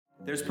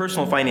There's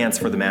personal finance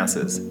for the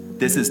masses.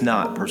 This is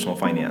not personal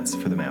finance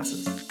for the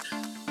masses.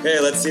 Okay,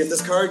 let's see if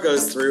this card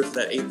goes through for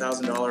that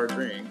 $8,000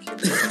 drink.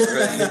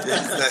 Right,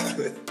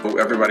 exactly.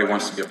 Everybody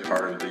wants to be a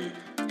part of the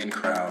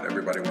in-crowd.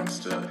 Everybody wants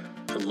to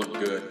look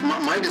good.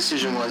 My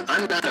decision was,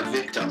 I'm not a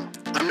victim.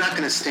 I'm not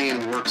going to stay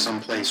and work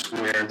someplace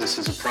where this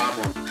is a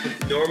problem.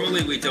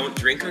 Normally we don't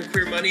drink on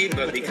Queer Money,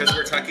 but because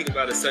we're talking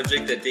about a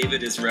subject that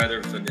David is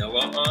rather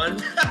vanilla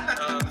on,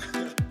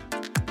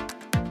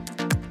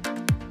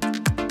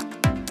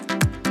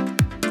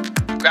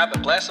 Grab a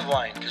glass of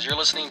wine because you're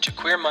listening to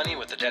Queer Money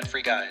with the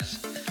Debt-Free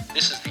Guys.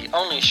 This is the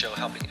only show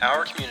helping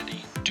our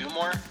community do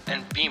more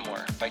and be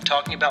more by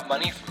talking about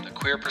money from the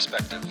queer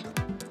perspective.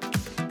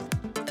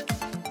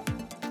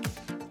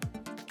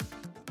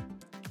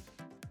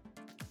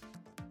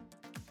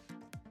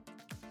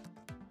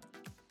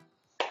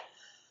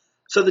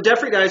 So the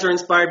Debt-Free Guys are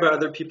inspired by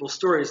other people's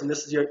stories, and this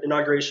is the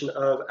inauguration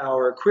of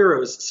our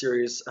Queeros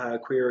series,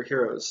 Queer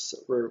Heroes.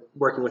 We're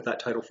working with that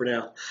title for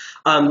now.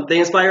 They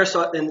inspire us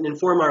and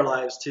inform our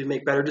lives to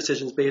make better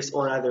decisions based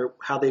on either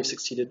how they've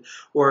succeeded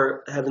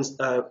or have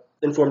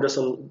informed us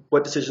on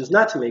what decisions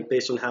not to make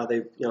based on how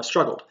they've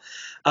struggled.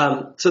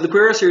 So the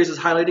Queer series is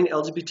highlighting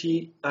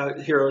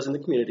LGBT heroes in the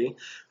community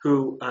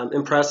who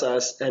impress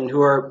us and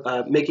who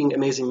are making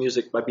amazing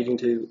music by beating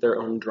to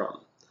their own drum.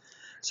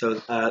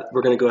 So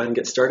we're going to go ahead and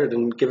get started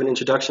and give an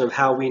introduction of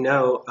how we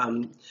know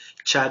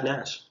Chad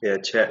Nash. Yeah,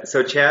 Chad.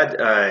 So Chad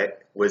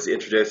was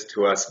introduced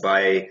to us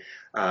by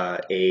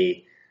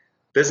a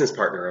business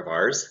partner of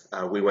ours.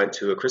 We went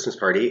to a Christmas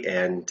party,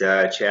 and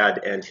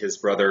Chad and his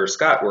brother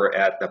Scott were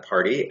at the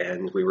party,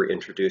 and we were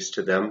introduced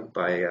to them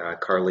by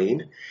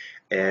Carlene.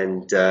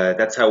 And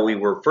that's how we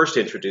were first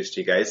introduced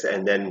to you guys.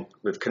 And then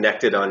we've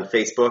connected on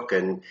Facebook,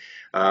 and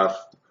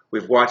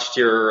we've watched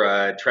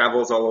your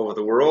travels all over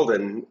the world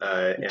and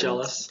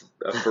jealous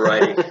a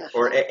variety,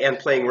 and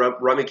playing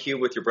Rummy Cube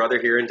with your brother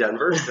here in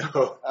Denver.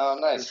 So Oh,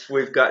 nice.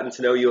 we've gotten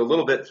to know you a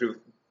little bit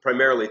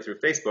primarily through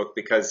Facebook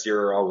because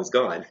you're always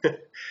gone.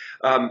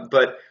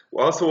 But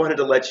we also wanted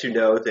to let you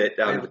know that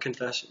we have a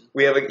confession.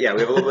 We have a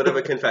little bit of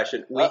a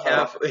confession. We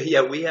have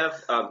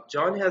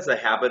John has a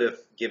habit of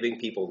giving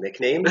people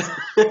nicknames.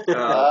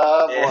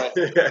 Oh,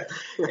 boy.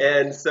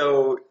 And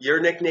so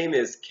your nickname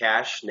is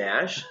Cash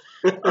Nash.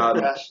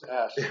 Nash.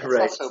 That's right.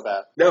 not so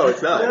bad. No,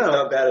 it's not. No. It's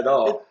not bad at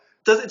all.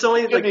 It's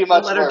only Could like be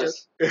one much letter.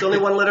 worse. It's only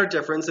one letter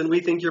difference, and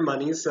we think you're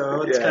money,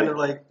 so it's Yeah. kind of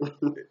like.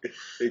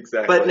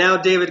 Exactly. But now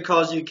David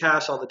calls you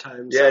Cash all the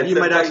time, so Yeah, he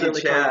might instead of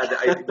accidentally calling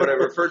call you Chad. When I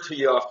refer to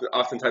you,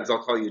 oftentimes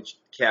I'll call you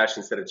Cash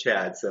instead of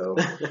Chad. So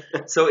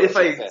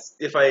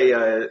if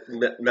I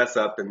mess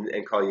up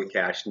and call you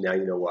Cash, now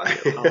you know why.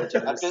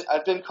 Apologize.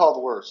 I've been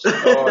called worse.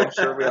 Oh, I'm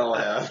sure we all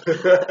have.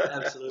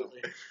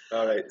 Absolutely.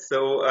 All right.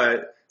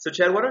 So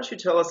Chad, why don't you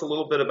tell us a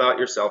little bit about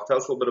yourself? Tell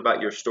us a little bit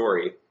about your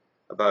story,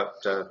 about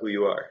who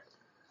you are.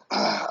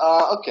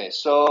 Okay,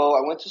 so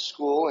I went to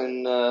school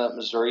in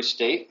Missouri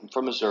State. I'm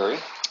from Missouri,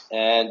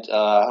 and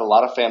I had a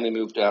lot of family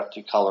moved out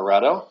to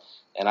Colorado.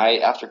 And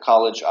after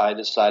college, I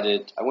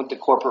decided I went the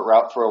corporate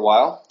route for a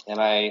while, and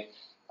I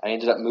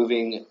ended up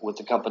moving with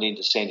the company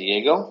to San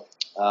Diego.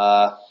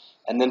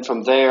 And then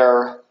from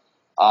there,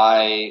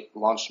 I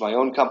launched my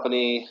own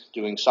company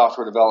doing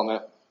software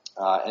development.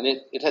 And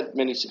it had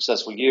many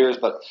successful years,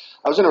 but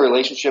I was in a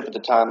relationship at the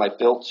time. I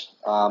built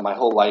my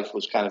whole life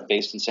was kind of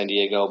based in San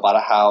Diego, bought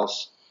a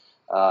house,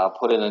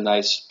 put in a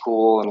nice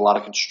pool and a lot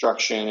of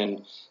construction,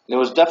 and there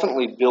was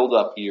definitely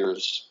build-up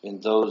years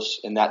in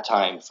that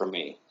time for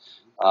me.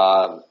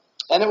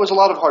 And it was a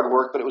lot of hard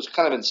work, but it was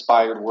kind of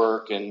inspired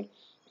work, and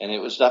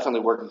it was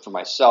definitely working for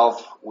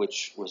myself,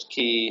 which was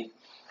key.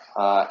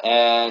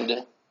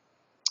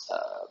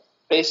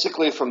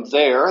 Basically from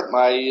there,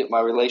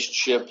 my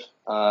relationship,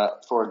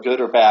 for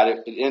good or bad,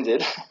 it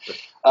ended.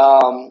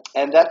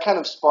 And that kind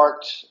of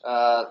sparked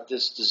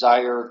this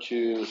desire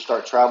to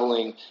start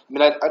traveling. I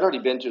mean, I'd already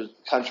been to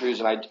countries,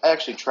 and I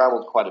actually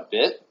traveled quite a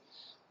bit.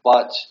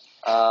 But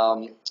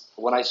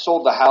when I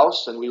sold the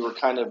house and we were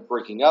kind of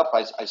breaking up,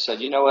 I said,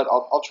 you know what,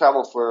 I'll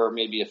travel for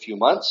maybe a few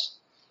months.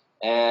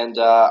 And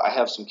I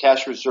have some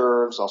cash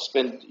reserves. I'll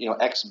spend,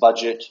 X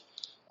budget.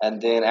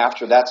 And then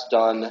after that's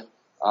done,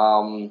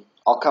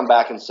 I'll come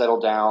back and settle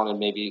down, and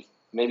maybe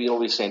it'll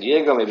be San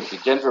Diego, maybe it'll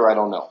be Denver, I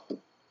don't know.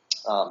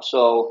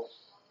 So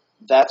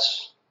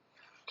that's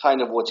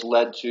kind of what's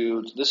led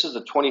to, this is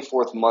the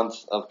 24th month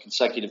of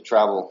consecutive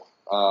travel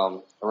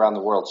around the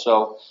world.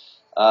 So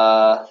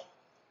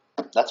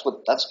that's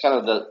kind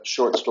of the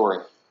short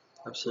story.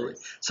 Absolutely.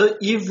 So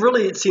you've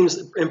really, it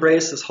seems,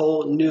 embraced this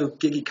whole new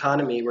gig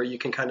economy where you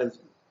can kind of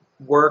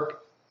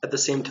work at the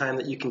same time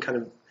that you can kind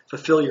of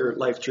fulfill your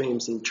life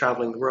dreams and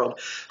traveling the world.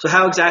 So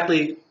how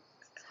exactly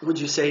would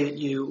you say that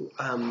you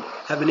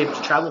have been able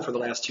to travel for the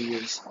last 2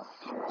 years?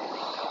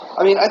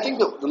 I mean, I think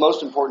the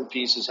most important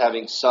piece is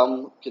having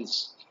some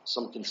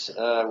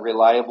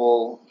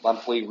reliable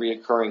monthly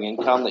reoccurring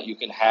income that you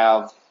can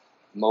have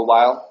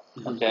mobile,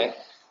 okay?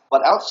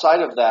 But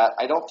outside of that,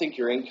 I don't think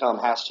your income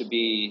has to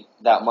be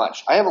that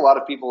much. I have a lot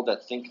of people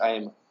that think I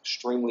am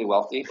extremely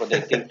wealthy, but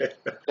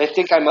they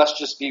think I must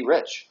just be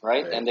rich,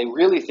 right? And they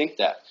really think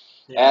that.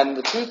 Yeah. And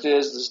the truth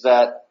is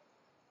that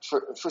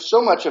for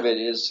so much of it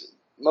is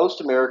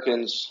most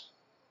Americans,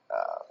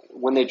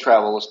 when they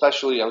travel,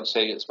 especially I would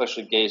say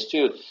especially gays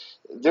too,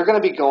 they're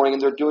going to be going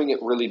and they're doing it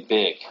really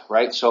big,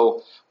 right?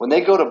 So when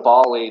they go to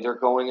Bali, they're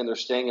going and they're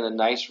staying in a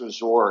nice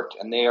resort,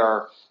 and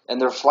their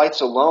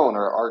flights alone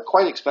are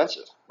quite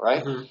expensive,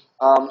 right?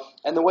 Mm-hmm.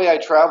 And the way I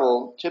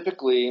travel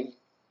typically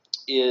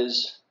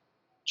is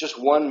just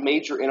one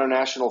major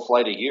international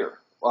flight a year,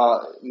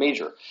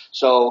 major.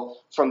 So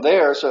from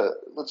there, so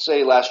let's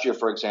say last year,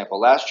 for example,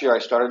 last year I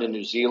started in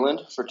New Zealand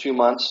for 2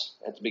 months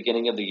at the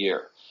beginning of the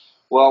year.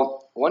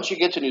 Well, once you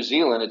get to New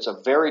Zealand, it's a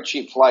very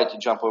cheap flight to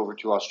jump over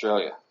to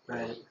Australia.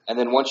 Right. And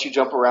then once you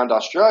jump around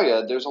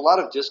Australia, there's a lot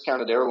of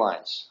discounted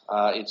airlines.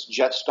 It's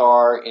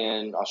Jetstar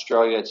in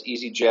Australia, it's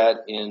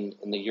EasyJet in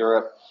the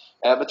Europe,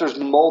 but there's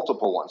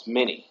multiple ones,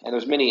 many, and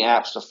there's many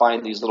apps to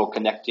find these little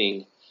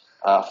connecting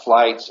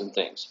flights and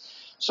things.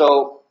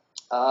 So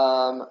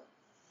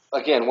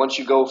again, once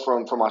you go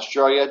from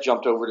Australia,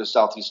 jumped over to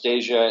Southeast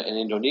Asia and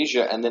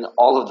Indonesia, and then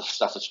all of the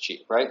stuff is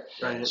cheap, right?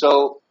 Right.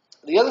 So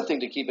the other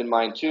thing to keep in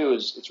mind too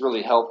is it's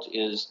really helped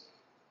is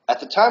at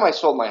the time I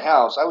sold my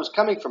house, I was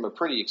coming from a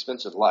pretty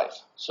expensive life.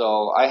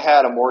 So I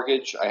had a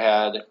mortgage, I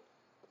had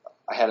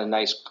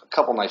a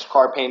couple nice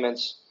car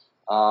payments.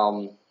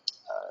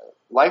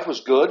 Life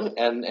was good,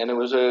 and it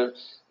was an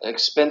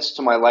expense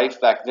to my life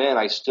back then.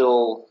 I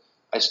still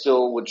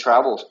would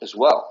travel as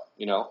well,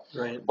 you know.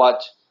 Right.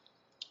 But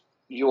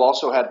you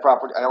also had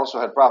property. I also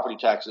had property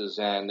taxes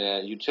and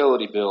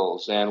utility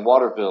bills and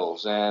water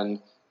bills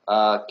and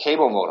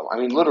cable modem. I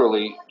mean,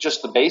 literally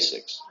just the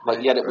basics.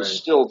 But yet it was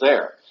still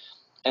there.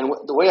 And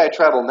the way I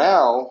travel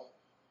now,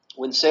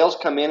 when sales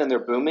come in and they're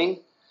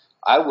booming,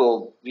 I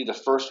will be the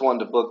first one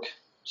to book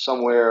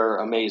somewhere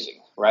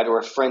amazing, right? Or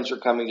if friends are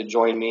coming to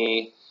join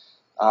me,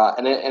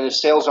 and if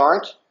sales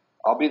aren't,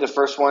 I'll be the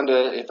first one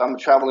to. If I'm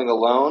traveling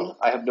alone,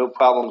 I have no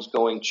problems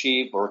going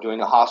cheap or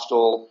doing a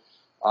hostel,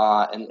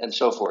 and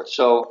so forth.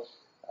 So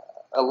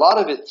a lot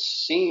of it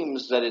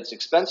seems that it's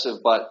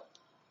expensive, but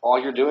all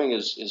you're doing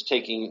is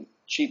taking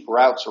cheap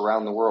routes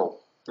around the world.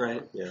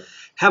 Right. Yeah.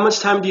 How much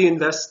time do you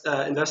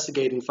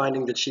investigate in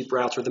finding the cheap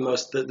routes or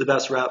the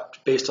best route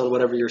based on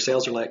whatever your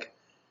sales are like?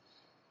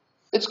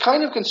 It's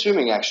kind of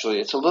consuming, actually.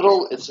 It's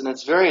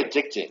very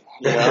addicting,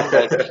 you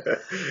know,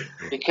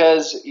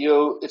 because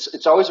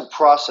it's always a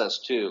process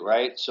too,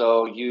 right?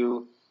 So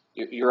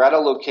you're at a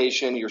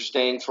location, you're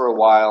staying for a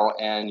while,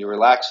 and you're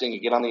relaxing. You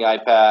get on the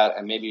iPad,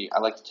 and maybe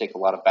I like to take a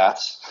lot of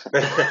baths.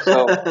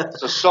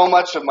 so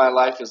much of my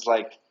life is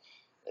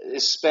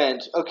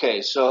spent.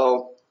 Okay,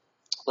 so.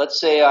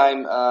 Let's say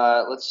I'm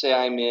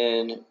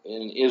in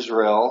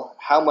Israel.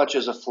 How much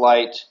is a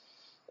flight?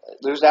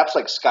 There's apps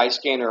like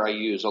Skyscanner I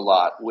use a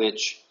lot,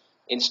 which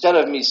instead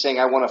of me saying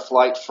I want a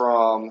flight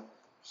from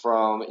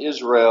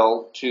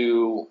Israel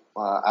to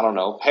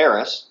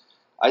Paris,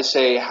 I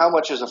say how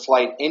much is a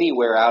flight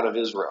anywhere out of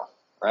Israel,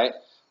 right?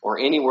 Or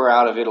anywhere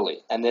out of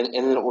Italy, and then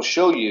it will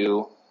show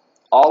you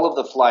all of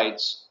the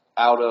flights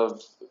out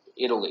of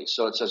Italy.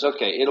 So it says,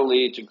 okay,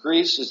 Italy to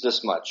Greece is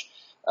this much.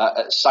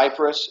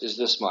 Cyprus is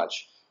this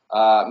much.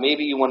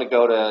 Maybe you want to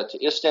go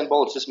to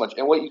Istanbul, it's this much.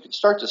 And what you can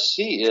start to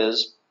see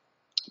is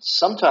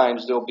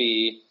sometimes there'll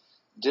be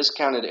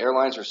discounted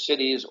airlines or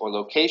cities or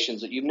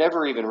locations that you've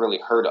never even really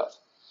heard of.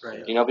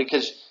 Right. You know,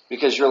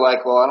 because you're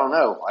like, well, I don't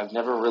know. I've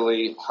never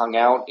really hung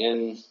out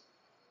in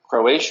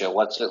Croatia.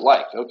 What's it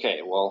like?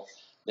 Okay, well,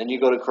 then you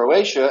go to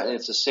Croatia and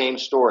it's the same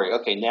story.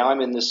 Okay, now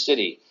I'm in this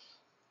city.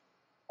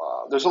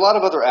 There's a lot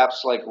of other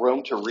apps like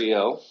Rome to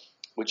Rio,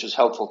 which is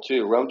helpful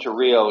too. Rome to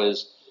Rio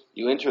is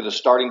you enter the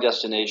starting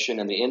destination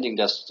and the ending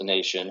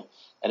destination,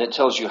 and it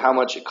tells you how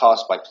much it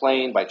costs by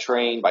plane, by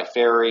train, by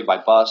ferry, by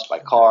bus, by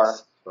car.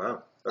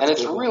 Wow. And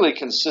it's really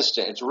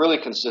consistent. It's really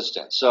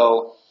consistent.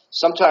 So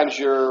sometimes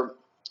you're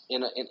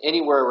in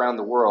anywhere around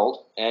the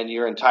world, and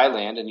you're in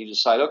Thailand, and you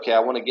decide, okay,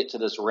 I want to get to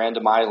this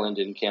random island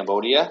in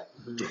Cambodia.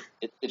 Mm-hmm.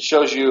 It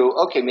shows you,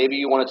 okay, maybe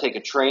you want to take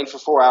a train for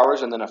 4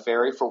 hours and then a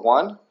ferry for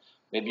 1.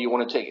 Maybe you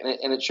want to take,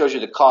 and it shows you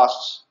the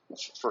costs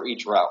for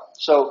each route.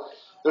 So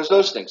there's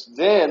those things.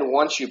 Then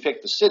once you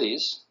pick the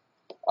cities,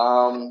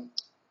 from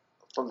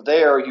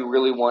there you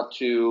really want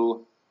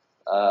to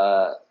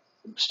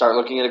start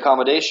looking at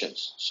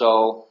accommodations.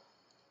 So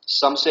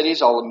some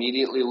cities I'll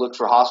immediately look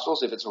for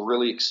hostels if it's a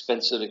really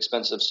expensive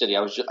city.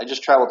 I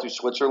just traveled through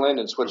Switzerland,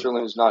 and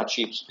Switzerland is not a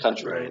cheap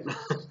country.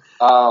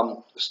 Right.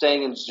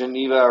 Staying in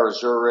Geneva or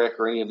Zurich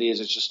or any of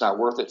these, it's just not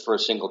worth it for a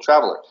single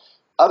traveler.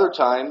 Other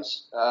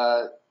times,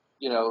 other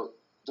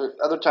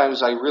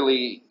times I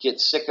really get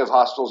sick of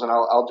hostels, and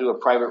I'll do a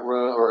private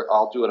room, or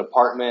I'll do an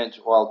apartment,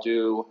 or I'll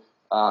do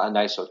a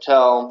nice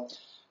hotel.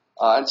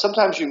 And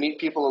sometimes you meet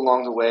people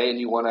along the way, and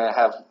you want to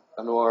have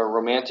a more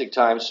romantic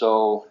time,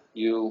 so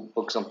you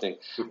book something.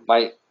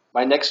 My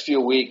next few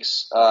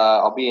weeks,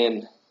 I'll be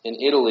in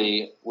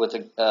Italy with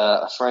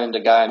a friend,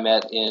 a guy I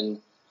met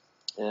in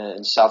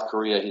South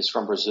Korea. He's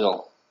from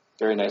Brazil.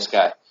 Very nice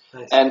guy.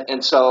 Nice.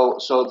 And so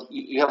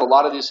you have a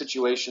lot of these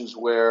situations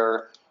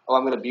where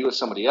I'm going to be with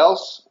somebody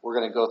else. We're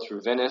going to go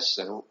through Venice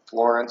and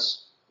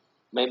Florence.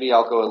 Maybe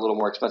I'll go a little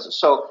more expensive.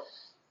 So,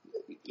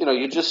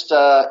 you just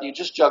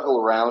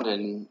juggle around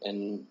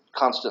and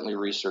constantly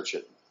research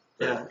it.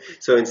 Yeah.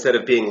 So instead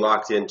of being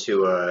locked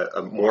into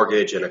a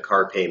mortgage and a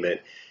car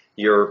payment,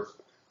 you're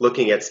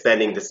looking at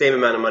spending the same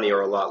amount of money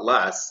or a lot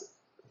less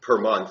per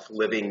month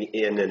living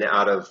in and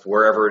out of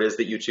wherever it is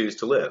that you choose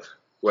to live.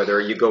 Whether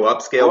you go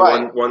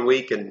upscale one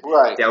week and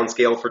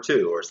downscale for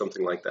 2 or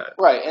something like that.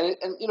 Right.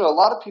 And a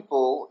lot of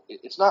people,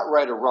 it's not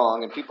right or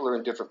wrong, and people are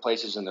in different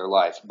places in their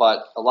life, but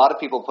a lot of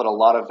people put a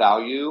lot of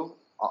value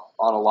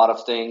on a lot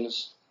of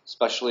things,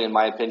 especially in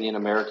my opinion,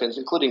 Americans,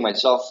 including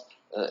myself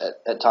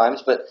at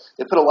times, but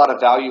they put a lot of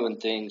value in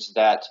things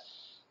that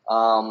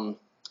are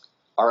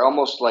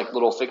almost like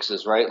little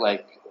fixes, right?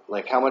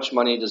 Like how much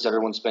money does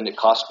everyone spend at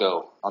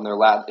Costco on their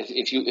lab?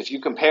 If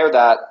you compare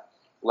that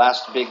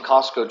last big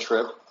Costco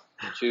trip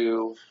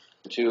to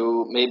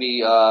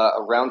maybe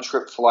a round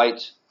trip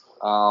flight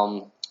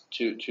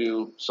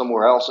to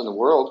somewhere else in the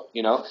world,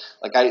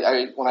 like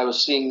I when I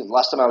was seeing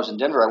last time I was in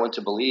Denver, I went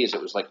to Belize.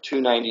 It was like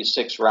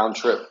 $296 round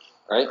trip,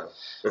 right?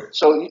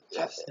 So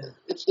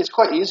it's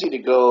quite easy to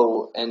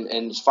go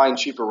and find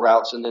cheaper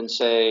routes and then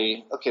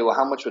say, okay, well,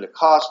 how much would it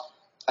cost?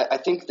 I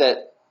think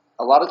that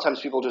a lot of times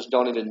people just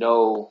don't even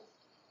know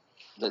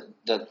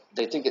that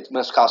they think it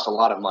must cost a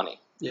lot of money.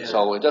 Yeah.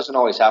 So it doesn't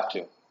always have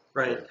to.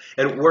 Right.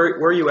 And where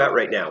are you at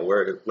right now?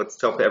 Let's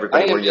tell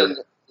everybody where you're. I am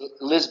in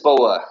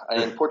Lisboa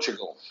in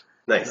Portugal.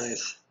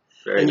 Nice.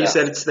 And you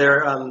said it's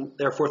their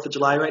 4th of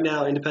July right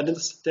now,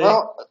 Independence Day?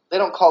 Well, they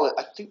don't call it,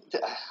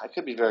 I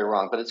could be very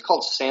wrong, but it's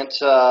called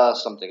Santa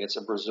something. It's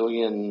a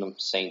Brazilian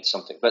saint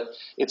something. But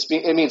it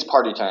means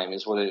party time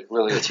is what it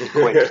really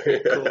equates to.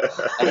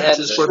 Cool. And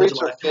the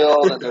streets are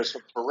filled, and there's a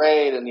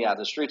parade, and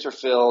the streets are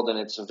filled, and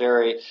it's a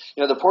very,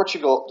 the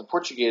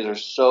Portuguese are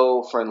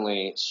so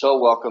friendly, so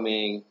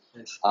welcoming.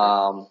 Nice.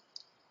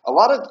 A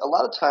lot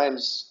of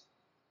times,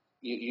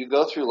 you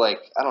go through like,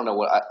 I don't know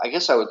what, I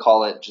guess I would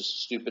call it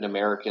just stupid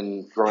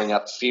American growing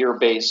up,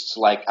 fear-based.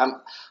 Like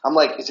I'm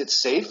like, is it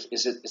safe?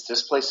 Is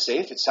this place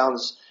safe? It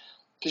sounds,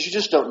 because you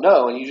just don't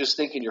know, and you just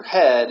think in your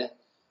head,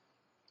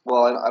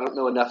 well, I don't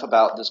know enough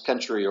about this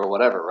country or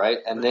whatever, right?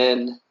 And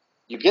then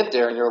you get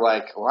there and you're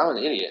like, well, I'm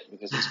an idiot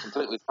because it's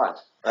completely fine,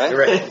 right?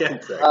 Right,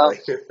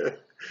 exactly.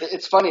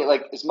 It's funny,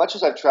 like as much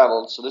as I've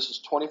traveled, so this is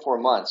 24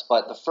 months,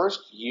 but the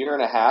first year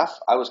and a half,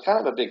 I was kind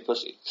of a big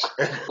pussy.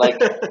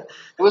 Like it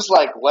was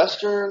like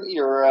Western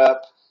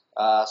Europe,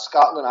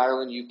 Scotland,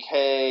 Ireland,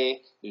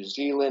 UK, New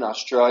Zealand,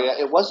 Australia.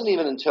 It wasn't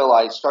even until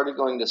I started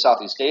going to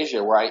Southeast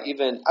Asia where I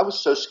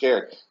was so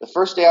scared. The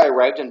first day I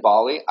arrived in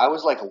Bali, I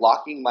was like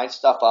locking my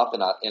stuff up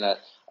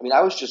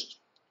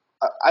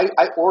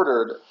I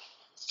ordered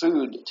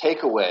food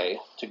takeaway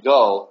to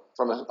go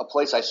from a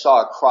place I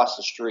saw across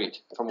the street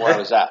from where I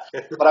was at.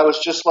 But I was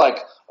just like,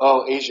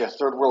 oh, Asia,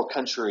 third world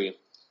country.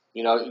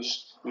 You're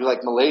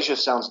like, Malaysia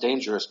sounds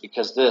dangerous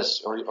because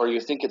this, or you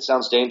think it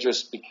sounds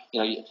dangerous.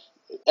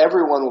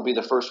 Everyone will be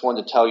the first one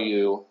to tell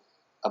you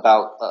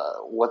about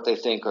what they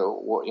think,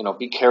 or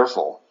be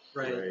careful.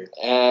 Right.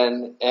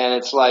 And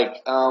it's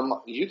like,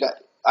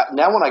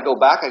 now when I go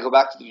back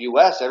to the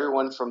U.S.,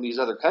 everyone from these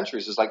other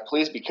countries is like,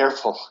 please be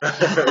careful.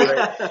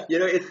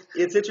 Right.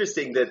 It's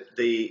interesting that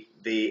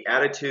the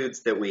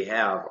attitudes that we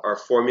have are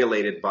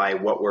formulated by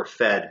what we're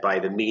fed by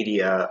the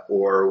media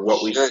or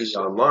what we see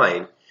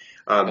online.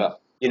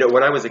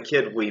 When I was a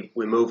kid, we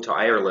moved to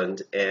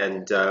Ireland,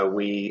 and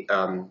we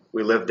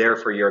lived there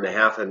for a year and a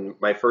half. And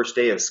my first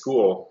day of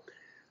school,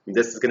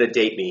 this is going to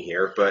date me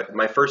here, but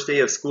my first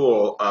day of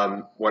school,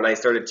 when I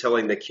started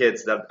telling the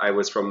kids that I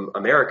was from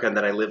America and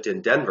that I lived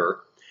in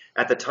Denver,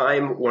 at the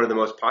time, one of the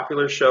most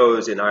popular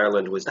shows in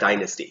Ireland was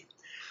Dynasty.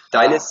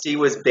 Dynasty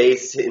was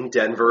based in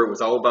Denver. It was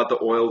all about the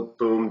oil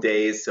boom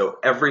days, so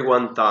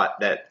everyone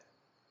thought that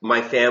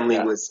my family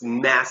was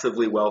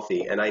massively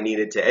wealthy, and I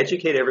needed to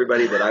educate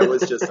everybody that I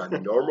was just a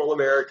normal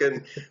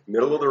American,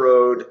 middle of the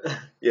road.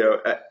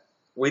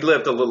 We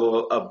lived a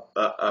little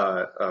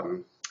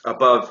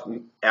above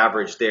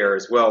average there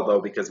as well,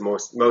 though, because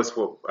most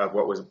of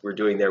what we're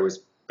doing there was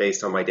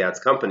based on my dad's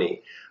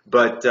company.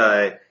 But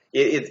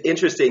it's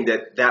interesting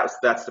that's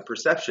the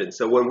perception.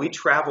 So when we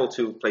travel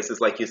to places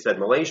like you said,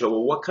 Malaysia,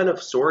 well, what kind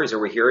of stories are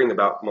we hearing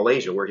about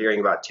Malaysia? We're hearing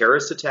about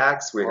terrorist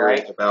attacks. We're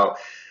hearing about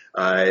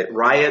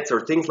riots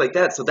or things like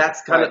that. So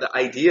that's kind of the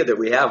idea that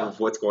we have of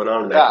what's going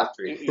on in that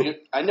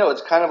country. I know,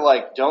 it's kind of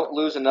like, don't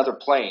lose another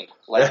plane.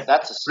 Like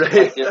that's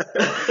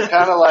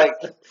kind of like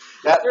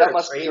that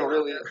must be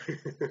really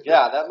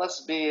that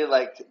must be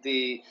like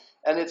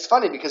and it's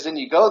funny because then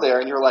you go there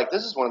and you're like,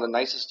 this is one of the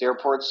nicest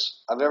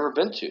airports I've ever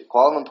been to.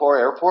 Kuala Lumpur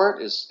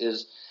Airport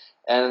is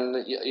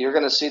and you're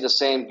going to see the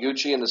same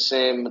Gucci and the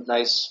same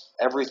nice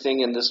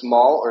everything in this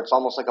mall, or it's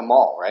almost like a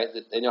mall, right?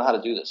 They know how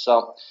to do this.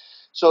 So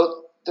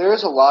there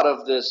is a lot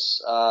of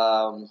this.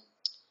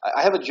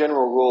 I have a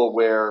general rule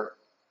where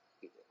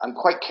I'm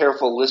quite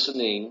careful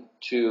listening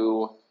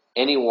to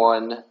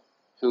anyone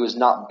who has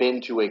not been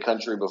to a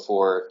country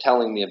before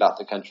telling me about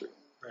the country,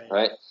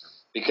 right?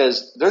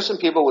 because there's some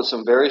people with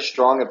some very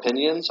strong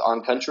opinions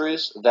on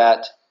countries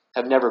that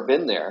have never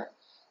been there.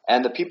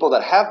 And the people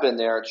that have been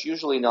there, it's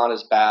usually not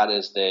as bad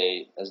as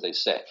they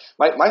say.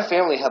 My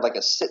family had like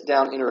a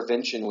sit-down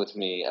intervention with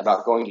me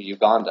about going to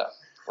Uganda,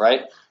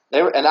 right?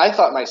 And I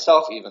thought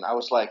myself even, I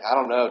was like, I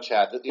don't know,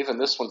 Chad, even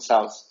this one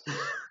sounds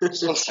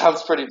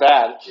pretty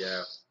bad.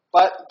 Yeah.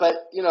 But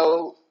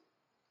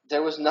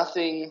there was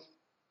nothing.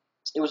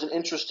 It was an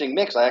interesting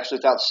mix. I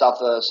actually thought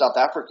South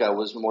Africa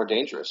was more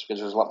dangerous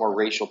because there's a lot more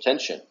racial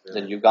tension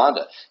than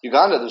Uganda.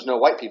 Uganda, there's no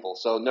white people,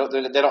 so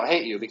they don't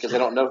hate you because they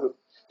don't know who.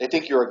 They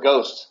think you're a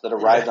ghost that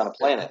arrived on a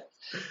planet.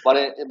 But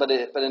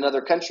in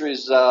other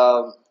countries,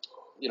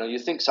 you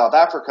think South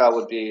Africa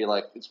would be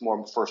like it's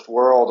more first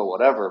world or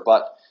whatever,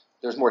 but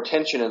there's more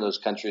tension in those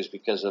countries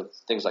because of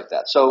things like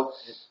that. So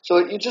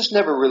you just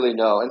never really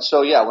know. And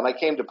so when I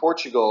came to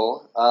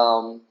Portugal,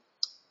 I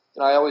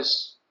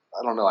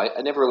don't know.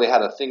 I never really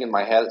had a thing in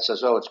my head that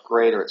says, oh, it's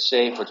great or it's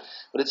safe. But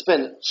it's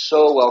been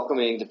so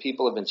welcoming. The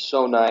people have been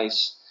so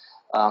nice.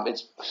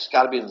 It's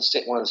got to be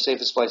one of the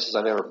safest places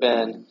I've ever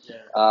been.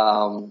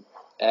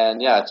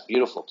 It's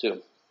beautiful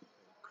too.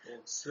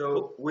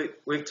 So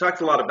we've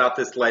talked a lot about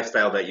this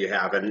lifestyle that you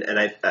have, and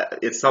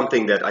it's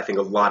something that I think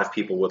a lot of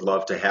people would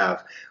love to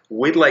have.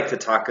 We'd like to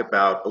talk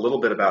a little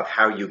bit about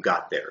how you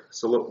got there.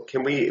 So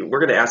we're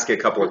going to ask you a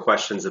couple of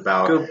questions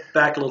about go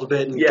back a little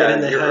bit and get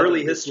in the your head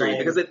early of history,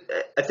 this because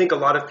I think a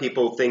lot of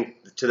people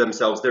think to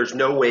themselves, "There's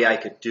no way I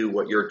could do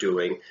what you're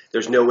doing.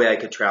 There's no way I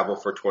could travel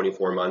for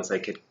 24 months.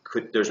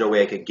 There's no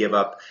way I could give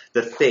up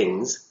the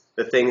things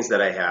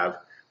that I have."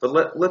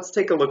 But let's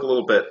take a look a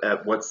little bit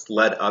at what's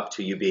led up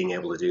to you being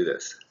able to do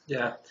this.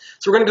 Yeah.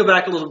 So we're going to go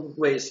back a little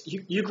ways.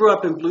 You grew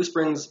up in Blue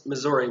Springs,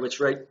 Missouri, which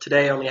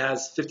today only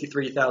has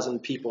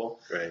 53,000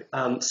 people. Right.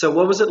 So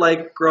what was it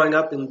like growing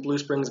up in Blue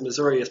Springs,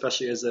 Missouri,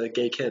 especially as a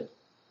gay kid?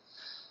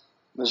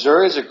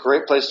 Missouri is a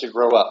great place to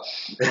grow up.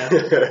 Yeah.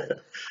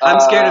 I'm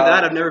scared of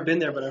that. I've never been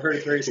there, but I've heard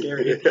it's very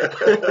scary.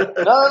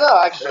 No.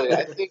 Actually,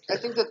 I think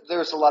that there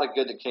was a lot of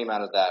good that came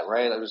out of that.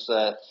 Right. It was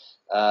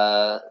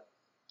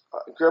I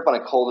grew up on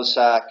a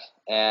cul-de-sac,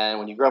 and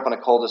when you grow up on a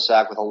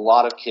cul-de-sac with a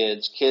lot of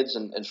kids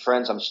and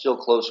friends I'm still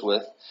close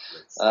with,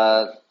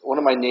 one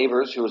of my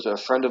neighbors who was a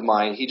friend of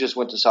mine, he just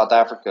went to South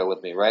Africa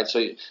with me, right?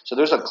 So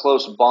there's a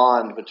close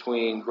bond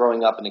between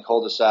growing up in a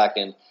cul-de-sac,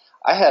 and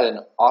I had an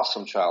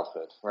awesome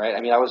childhood, right?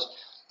 I mean, I was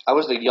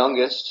the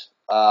youngest,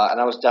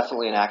 and I was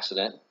definitely an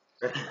accident.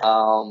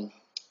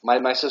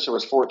 My sister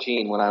was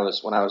 14 when I was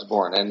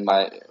born, and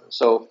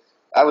so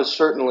I was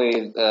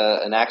certainly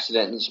an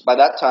accident. And by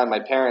that time, my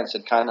parents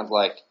had kind of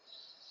like,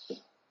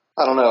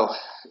 I don't know,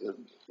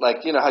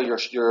 like how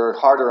you're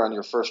harder on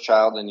your first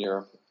child than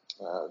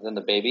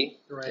the baby.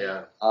 Right.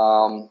 Yeah.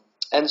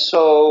 And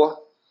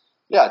so,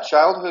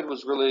 childhood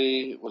was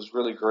really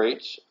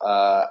great.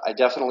 I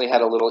definitely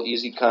had a little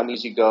easy come,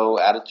 easy go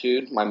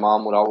attitude. My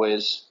mom would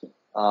always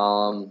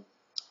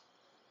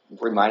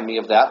remind me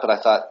of that, but I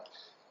thought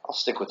I'll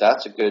stick with that.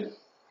 It's a good,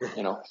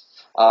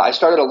 I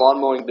started a lawn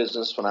mowing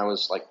business when I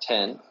was like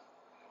 10,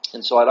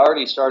 and so I'd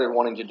already started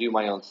wanting to do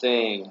my own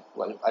thing.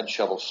 I'd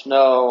shovel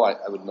snow, I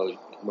would mow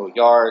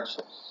yards,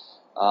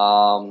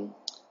 and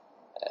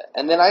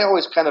then I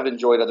always kind of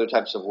enjoyed other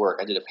types of work.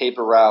 I did a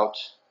paper route,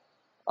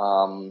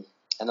 and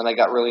then I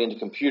got really into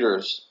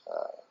computers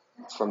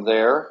from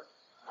there,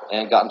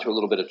 and got into a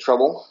little bit of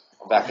trouble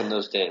back in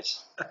those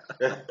days.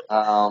 But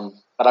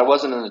I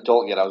wasn't an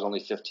adult yet. I was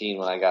only 15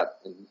 when I got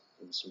in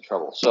some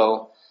trouble.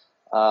 So.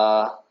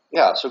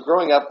 So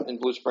growing up in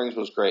Blue Springs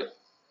was great.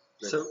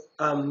 So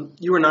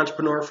you were an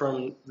entrepreneur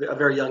from a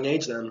very young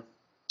age then.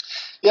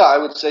 Yeah, I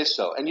would say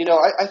so. And,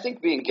 I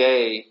think being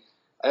gay,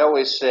 I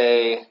always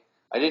say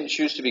I didn't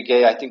choose to be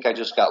gay. I think I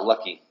just got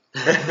lucky.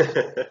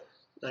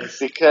 Nice.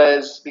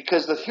 Because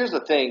here's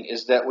the thing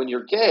is that when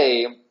you're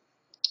gay,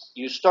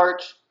 you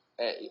start,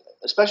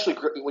 especially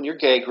when you're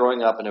gay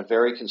growing up in a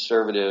very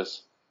conservative,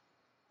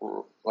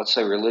 let's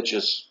say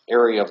religious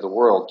area of the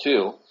world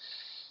too,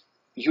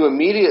 you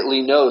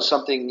immediately know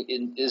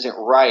something isn't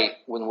right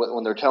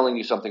when they're telling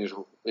you something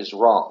is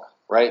wrong,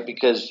 right?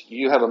 Because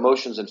you have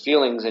emotions and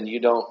feelings, and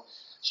you don't.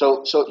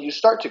 So you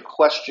start to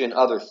question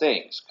other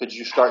things. Could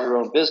you start your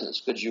own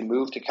business? Could you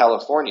move to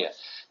California?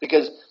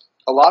 Because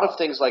a lot of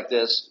things like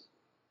this,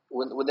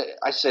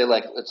 I say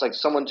it's like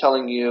someone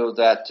telling you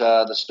that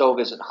the stove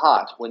isn't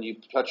hot. When you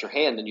touch your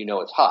hand, then you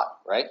know it's hot,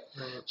 right?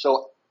 Mm-hmm.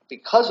 So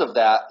because of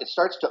that, it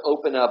starts to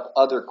open up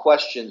other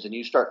questions, and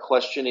you start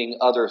questioning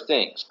other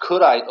things.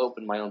 Could I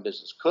open my own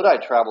business? Could I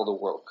travel the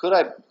world? Could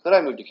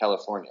I move to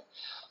California?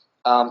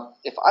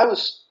 If I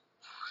was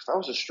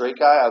a straight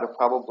guy, I would have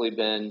probably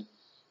been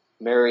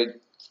married,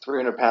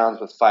 300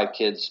 pounds with 5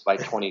 kids by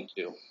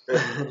 22.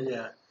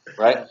 Yeah.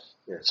 Right.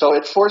 Yeah. So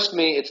it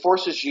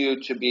forces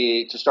you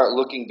to start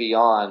looking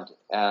beyond,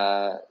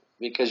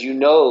 because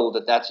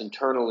that's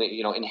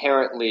internally,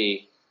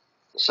 inherently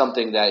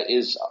something that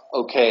is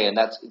okay, and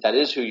that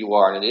is who you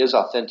are, and it is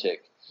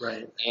authentic,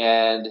 right?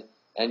 And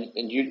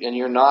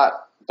you're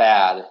not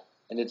bad,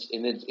 and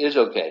it is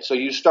okay. So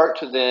you start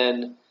to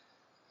then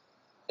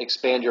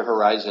expand your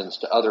horizons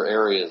to other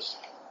areas,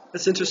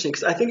 That's interesting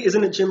because I think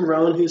isn't it Jim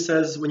Rohn who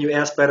says when you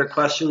ask better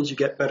questions you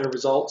get better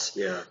results?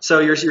 Yeah. So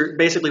you're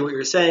basically what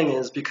you're saying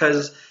is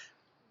because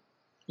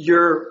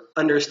your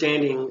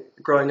understanding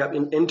growing up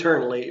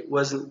internally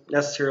wasn't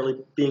necessarily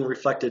being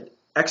reflected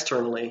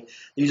externally.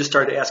 You just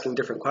started asking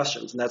different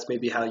questions, and that's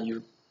maybe how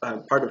you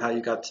part of how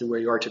you got to where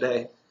you are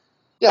today.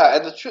 Yeah,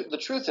 and the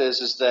truth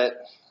is that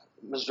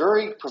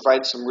Missouri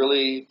provides some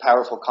really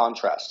powerful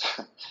contrast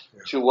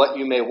to what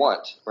you may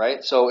want,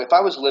 right? So if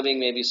I was living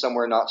maybe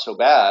somewhere not so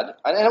bad,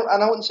 and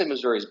I wouldn't say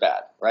Missouri's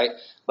bad, right?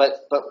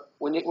 But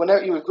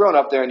whenever you've grown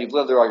up there and you've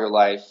lived there all your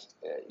life,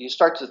 you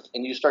start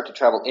to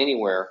travel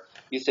anywhere,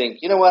 you think,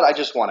 you know what, I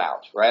just want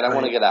out, right? I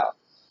want to get out.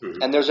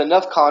 Mm-hmm. And there's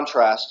enough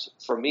contrast,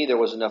 for me there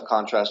was enough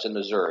contrast in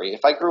Missouri.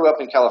 If I grew up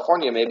in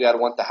California, maybe I'd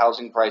want the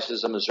housing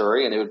prices of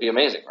Missouri and it would be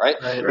amazing, right?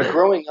 Right. But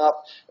growing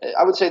up,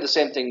 I would say the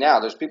same thing now.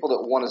 There's people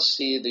that want to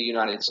see the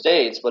United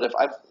States, but if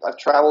I've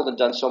traveled and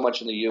done so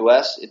much in the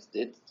U.S.,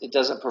 it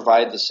doesn't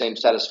provide the same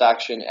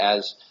satisfaction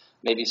as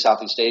maybe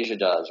Southeast Asia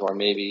does, or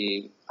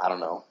maybe, I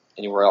don't know,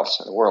 anywhere else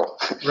in the world.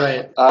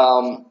 Right.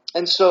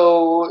 And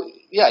so,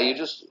 yeah, you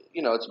just,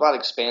 it's about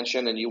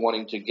expansion and you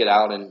wanting to get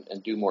out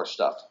and do more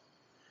stuff.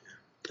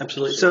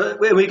 Absolutely. So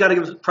we got to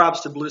give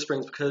props to Blue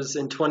Springs because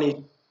in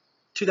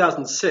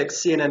 2006,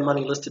 CNN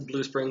Money listed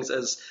Blue Springs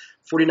as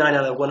 49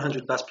 out of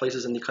 100 best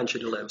places in the country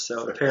to live.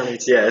 So apparently,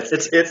 it's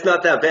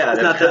not that bad.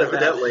 It's not that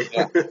evidently.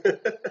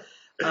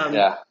 bad.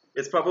 Yeah.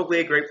 It's probably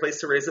a great place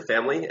to raise a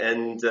family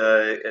and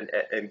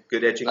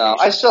good education.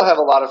 I still have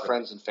a lot of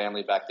friends and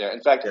family back there.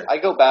 In fact, Yeah. I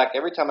go back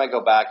every time I go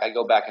back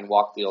and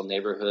walk the old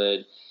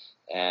neighborhood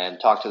and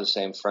talk to the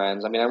same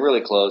friends. I mean, I'm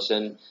really close,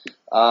 and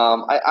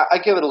I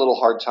give it a little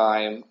hard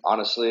time,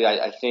 honestly.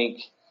 I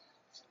think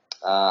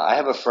I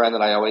have a friend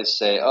that I always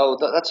say, "Oh,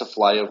 that's a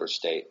flyover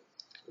state,"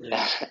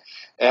 Yeah.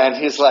 and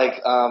he's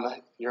like,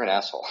 "You're an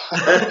asshole."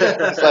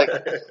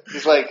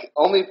 he's like,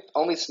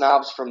 only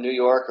snobs from New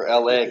York or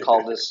L.A.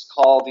 call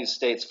these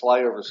states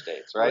flyover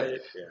states, right?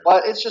 Yeah.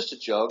 But it's just a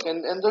joke,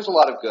 and there's a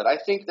lot of good. I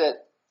think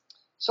that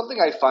something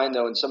I find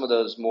though in some of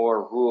those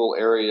more rural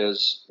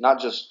areas, not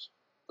just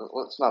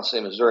let's not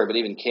say Missouri, but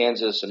even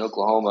Kansas and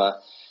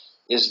Oklahoma,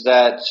 is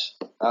that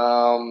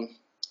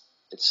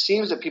it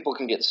seems that people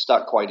can get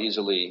stuck quite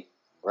easily,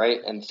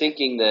 right? And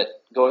thinking that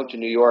going to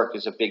New York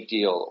is a big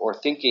deal, or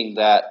thinking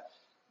that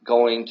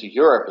going to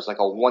Europe is like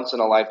a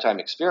once-in-a-lifetime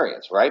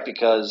experience, right?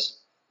 Because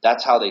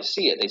that's how they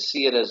see it. They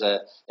see it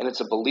and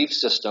it's a belief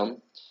system.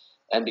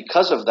 And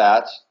because of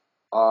that,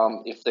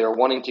 if they're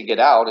wanting to get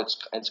out,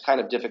 it's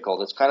kind of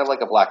difficult. It's kind of like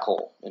a black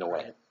hole in a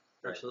way.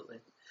 Right. Absolutely.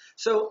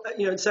 So,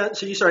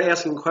 so you started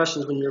asking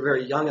questions when you were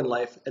very young in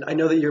life, and I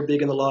know that you're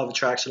big in the law of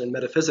attraction and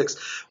metaphysics.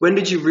 When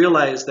did you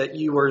realize that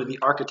you were the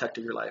architect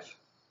of your life,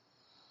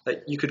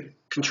 that you could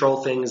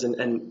control things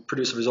and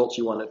produce the results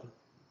you wanted?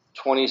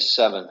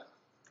 27,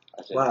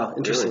 I think. Wow,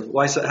 interesting. Really?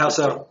 Why so? How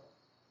so?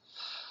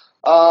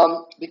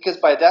 Because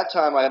by that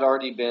time I had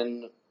already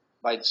been,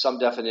 by some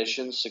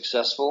definitions,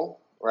 successful,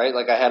 right?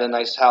 Like I had a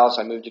nice house.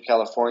 I moved to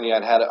California.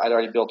 I'd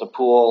already built a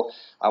pool.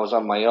 I was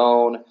on my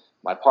own.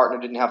 My partner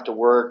didn't have to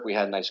work. We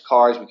had nice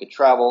cars. We could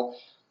travel.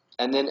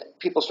 And then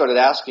people started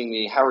asking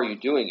me, how are you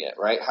doing it,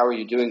 right? How are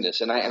you doing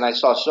this? And I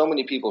saw so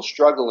many people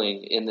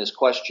struggling in this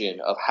question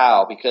of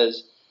how,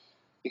 because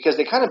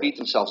they kind of beat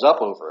themselves up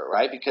over it,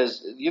 right?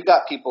 Because you've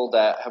got people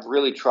that have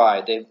really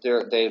tried. They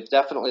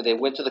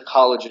went to the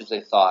colleges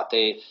they thought.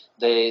 They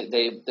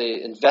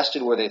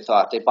invested where they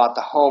thought. They bought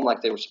the home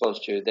like they were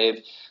supposed to.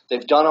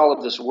 They've done all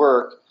of this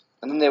work.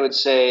 And then they would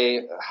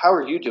say, how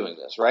are you doing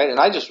this, right? And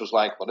I just was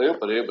like, I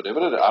don't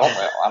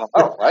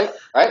know, right?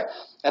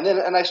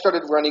 And I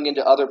started running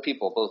into other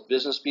people, both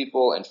business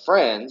people and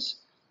friends,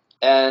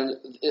 and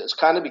it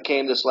kind of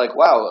became this like,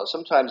 wow,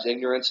 sometimes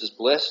ignorance is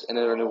bliss, and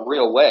in a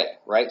real way,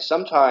 right?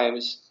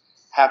 Sometimes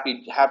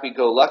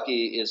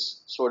happy-go-lucky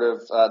is sort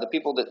of the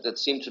people that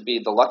seem to be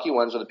the lucky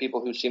ones are the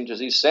people who seem to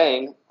be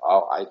saying,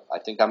 oh, I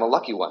think I'm a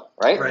lucky one,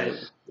 right? Right.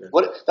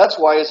 That's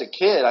why as a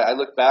kid, I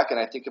look back and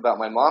I think about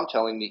my mom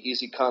telling me,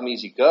 easy come,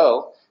 easy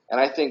go,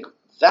 and I think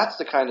that's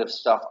the kind of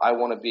stuff I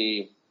want to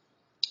be,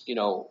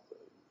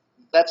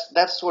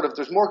 that's sort of,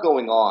 there's more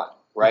going on,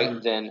 right,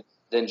 Mm-hmm.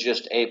 than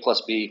just A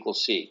plus B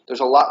equals C. There's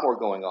a lot more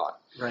going on.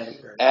 Right.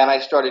 And I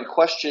started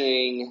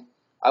questioning.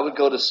 I would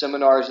go to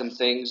seminars and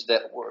things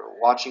that were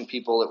watching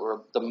people that were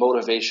the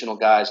motivational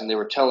guys, and they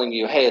were telling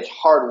you, hey, it's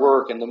hard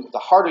work, and the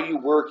harder you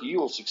work, you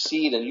will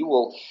succeed, and you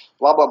will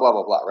blah, blah, blah,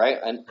 blah, blah, right?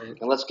 And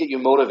let's get you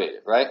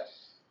motivated, right?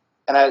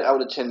 And I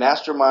would attend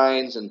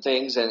masterminds and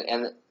things,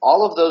 and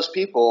all of those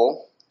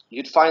people,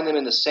 you'd find them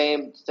in the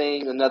same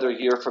thing another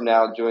year from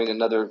now doing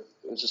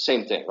it's the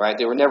same thing, right?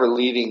 They were never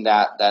leaving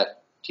that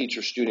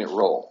teacher-student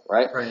role,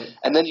 right? Right.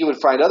 And then you would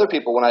find other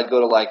people when I'd go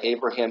to like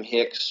Abraham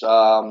Hicks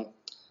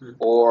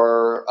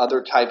or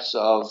other types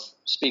of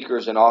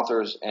speakers and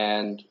authors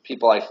and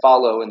people I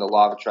follow in the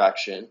law of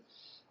attraction.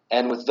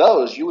 And with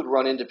those, you would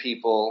run into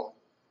people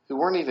who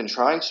weren't even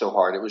trying so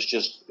hard. It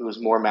was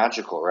more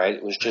magical, right?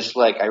 It was just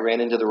like I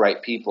ran into the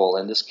right people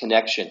and this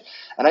connection.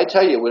 And I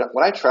tell you,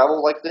 when I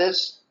travel like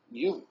this,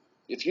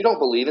 if you don't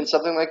believe in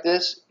something like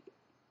this,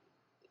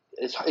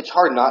 it's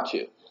hard not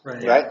to,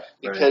 right?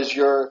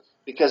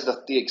 Because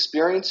the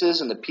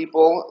experiences and the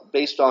people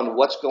based on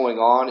what's going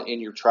on in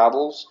your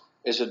travels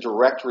is a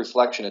direct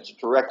reflection. It's a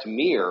direct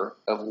mirror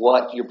of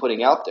what you're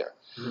putting out there.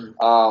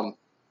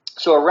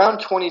 So around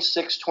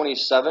 26,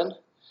 27,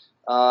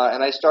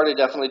 and I started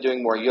definitely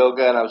doing more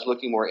yoga, and I was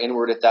looking more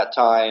inward at that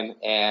time,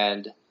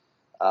 and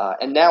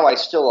now I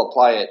still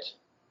apply it.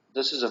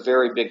 This is a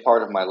very big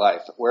part of my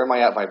life. Where am I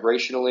at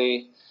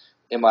vibrationally?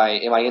 Am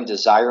I in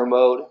desire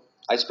mode?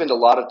 I spend a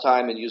lot of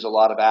time and use a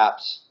lot of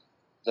apps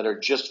that are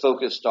just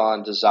focused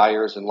on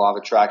desires and law of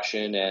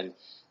attraction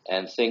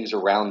and things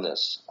around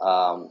this.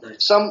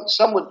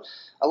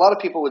 A lot of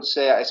people would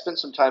say, I spent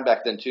some time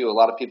back then too, a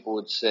lot of people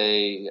would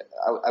say,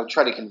 I would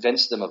try to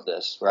convince them of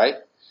this, right?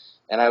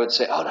 And I would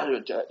say, oh,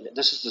 no,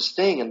 this is this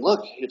thing, and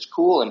look, it's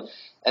cool,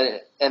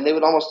 and they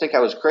would almost think I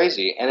was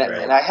crazy. And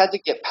I had to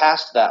get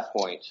past that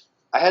point.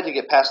 I had to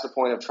get past the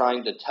point of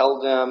trying to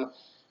tell them,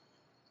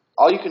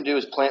 all you can do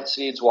is plant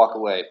seeds, walk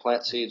away,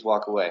 plant seeds,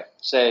 walk away.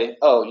 Say,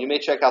 oh, you may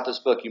check out this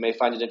book, you may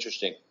find it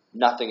interesting.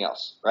 Nothing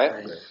else,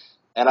 right?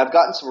 And I've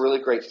gotten some really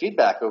great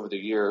feedback over the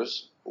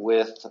years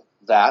with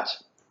that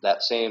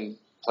same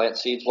plant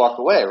seeds, walk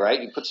away, right?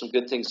 You put some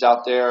good things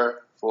out there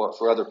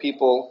for other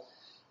people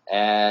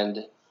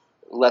and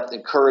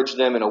encourage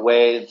them in a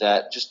way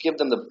that just give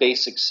them the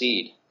basic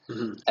seed,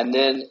 and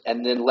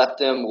then let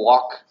them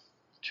walk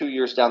 2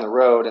 years down the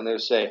road and they'll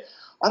say,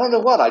 I don't know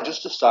what, I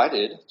just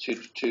decided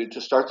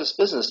to start this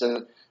business,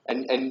 and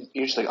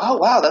you're just like, oh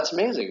wow, that's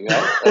amazing,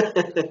 right?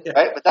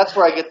 Right? But that's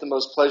where I get the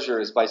most pleasure,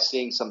 is by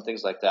seeing some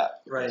things like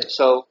that. Right.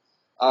 So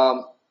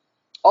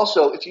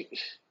also,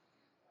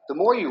 the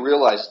more you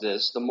realize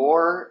this, the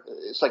more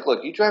it's like,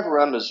 look, you drive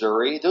around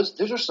Missouri,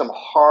 those are some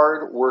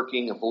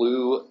hard-working,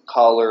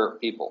 blue-collar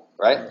people,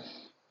 right?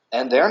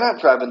 And they're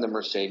not driving the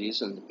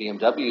Mercedes and the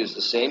BMWs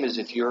the same as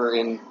if you're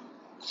in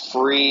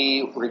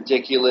free,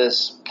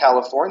 ridiculous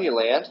California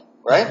land,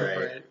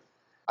 right?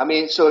 I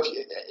mean, so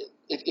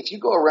if you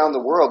go around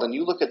the world and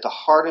you look at the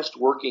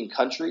hardest-working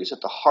countries, at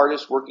the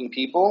hardest-working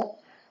people,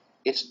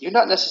 you're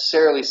not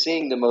necessarily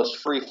seeing the most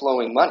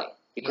free-flowing money.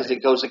 Because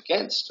it goes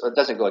against, or it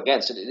doesn't go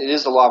against, it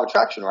is the law of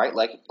attraction, right?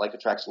 Like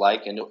attracts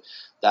like, and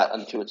that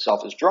unto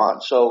itself is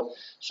drawn. So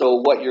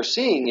what you're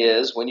seeing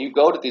is, when you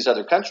go to these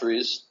other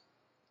countries,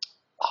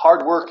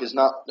 hard work is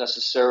not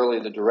necessarily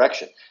the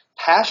direction.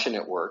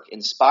 Passionate work,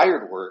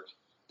 inspired work,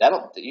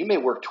 you may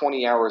work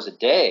 20 hours a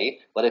day,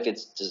 but if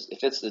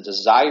it's the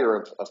desire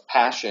of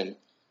passion,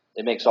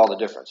 it makes all the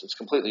difference. It's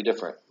completely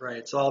different. Right.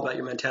 It's all about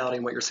your mentality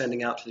and what you're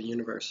sending out to the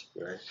universe.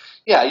 Right.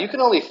 Yeah, you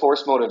can only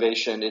force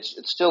motivation. It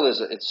still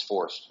is. It's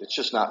forced. It's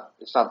just not.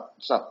 It's not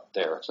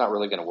there. It's not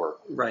really going to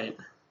work. Right.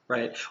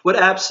 Right. What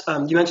apps?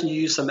 You mentioned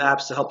you use some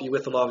apps to help you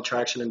with the law of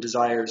attraction and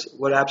desires.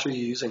 What apps are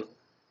you using?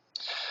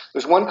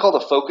 There's one called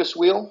the Focus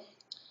Wheel.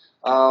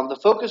 The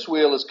focus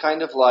wheel is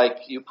kind of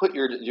like you put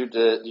your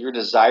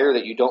desire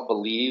that you don't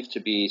believe to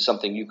be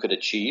something you could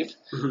achieve.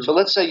 So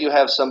let's say you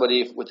have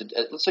somebody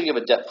let's say you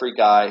have a debt-free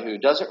guy who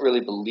doesn't really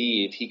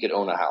believe he could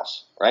own a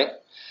house, right?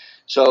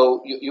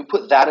 So you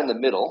put that in the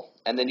middle,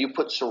 and then you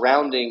put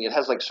it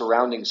has like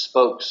surrounding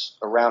spokes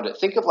around it.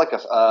 Think of like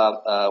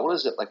what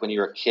is it like when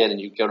you're a kid and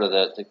you go to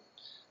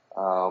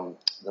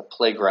the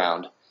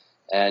playground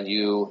and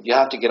you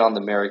have to get on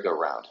the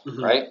merry-go-round,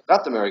 right?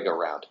 Not the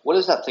merry-go-round. What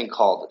is that thing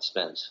called that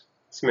spins?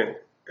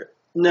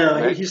 No,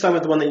 right? He's talking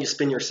about the one that you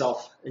spin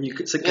yourself, and you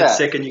get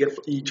sick, and you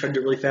try to do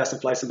it really fast and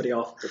fly somebody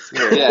off.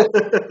 Yeah.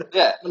 But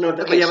I know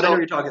what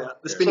you're talking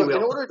about. The spinning wheel.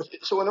 In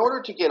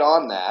order to get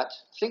on that,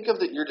 think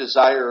of your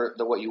desire,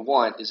 that what you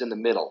want is in the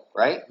middle,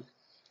 right?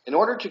 In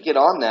order to get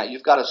on that,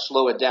 you've got to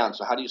slow it down.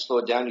 So how do you slow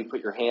it down? You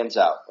put your hands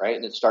out, right?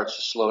 And it starts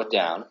to slow it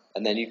down,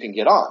 and then you can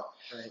get on.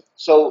 Right.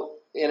 So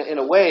in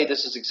a way,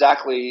 this is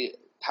exactly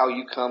how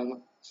you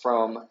come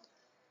from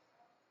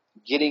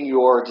getting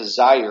your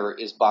desire,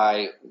 is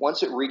by,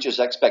 once it reaches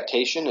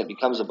expectation, it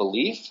becomes a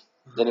belief,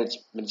 then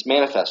it's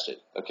manifested.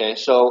 Okay,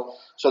 so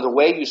the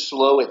way you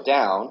slow it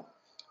down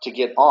to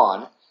get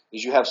on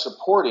is you have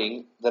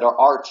supporting that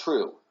are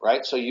true,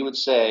 right? So you would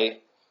say,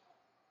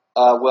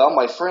 well,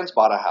 my friends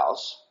bought a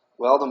house.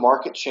 Well, the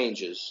market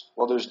changes.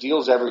 Well, there's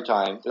deals every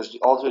time. There's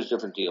all those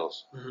different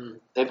deals.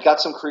 They've got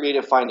some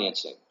creative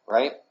financing,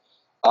 right?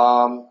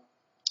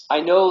 I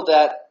know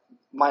that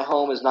my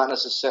home is not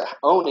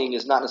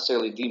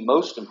necessarily the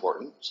most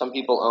important. Some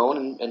people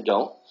own and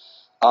don't.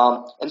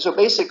 And so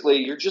basically,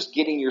 you're just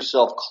getting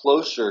yourself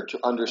closer to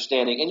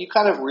understanding, and you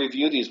kind of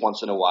review these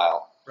once in a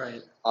while.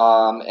 Right.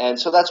 And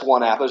so that's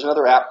one app. There's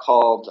another app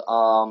called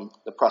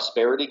the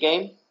Prosperity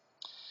Game.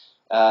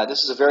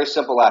 This is a very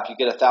simple app. You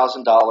get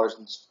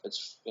 $1,000.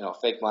 It's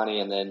fake money,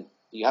 and then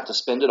you have to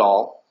spend it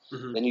all.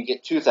 Then you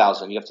get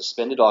 $2,000. You have to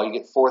spend it all. You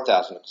get $4,000. You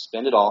have to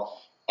spend it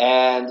all,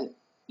 and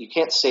you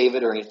can't save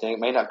it or anything. It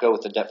may not go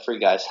with the debt-free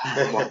guys,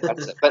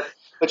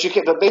 but you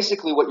can. But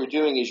basically, what you're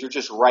doing is you're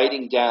just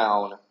writing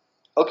down.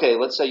 Okay,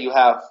 let's say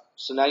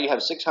now you have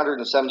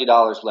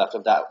 $670 left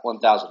of that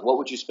 $1,000. What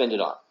would you spend it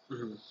on?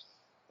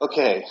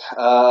 Okay,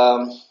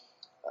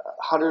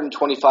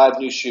 125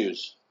 new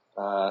shoes.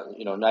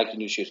 Nike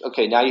new shoes.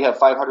 Okay, now you have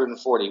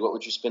 540. What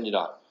would you spend it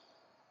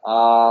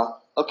on?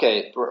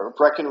 Okay,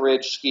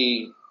 Breckenridge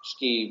ski,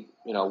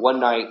 one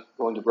night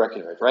going to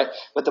Breckenridge, right?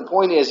 But the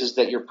point is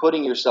that you're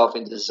putting yourself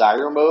in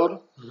desire mode,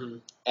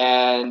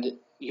 and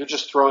you're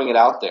just throwing it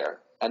out there.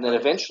 And then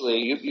eventually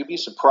you'd be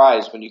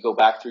surprised when you go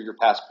back through your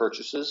past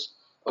purchases,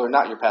 or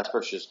not your past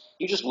purchases.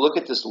 You just look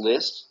at this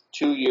list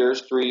 2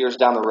 years, 3 years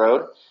down the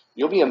road.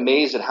 You'll be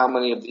amazed at how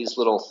many of these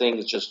little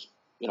things just,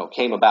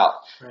 came about.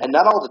 Right. And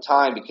not all the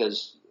time,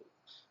 because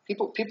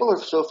people are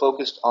so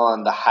focused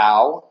on the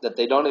how that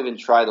they don't even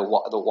try the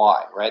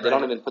why, right? They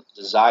don't even put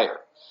the desire.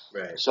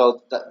 Right.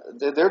 So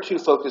they're too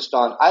focused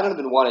on, I don't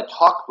even want to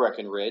talk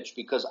Breckenridge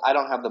because I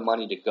don't have the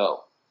money to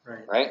go.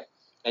 Right?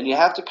 And you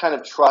have to kind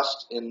of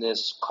trust in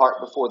this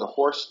cart before the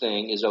horse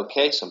thing is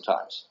okay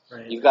sometimes.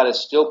 Right. You've got to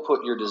still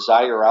put your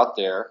desire out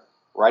there,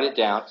 write it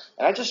down.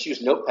 And I just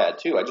use Notepad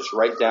too. I just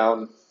write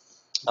down,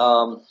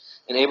 and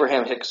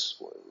Abraham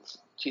Hicks'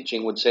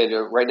 teaching would say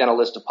to write down a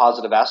list of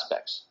positive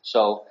aspects.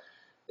 So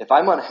if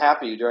I'm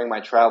unhappy during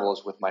my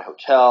travels with my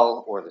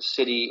hotel or the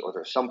city or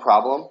there's some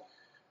problem,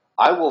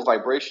 I will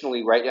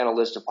vibrationally write down a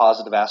list of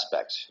positive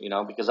aspects,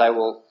 because I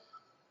will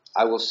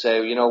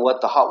say, you know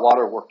what, the hot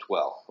water worked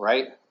well,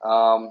 right?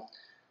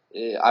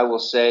 I will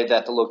say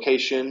that the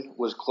location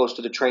was close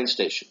to the train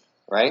station,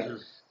 right?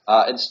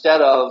 Mm-hmm.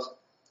 Instead of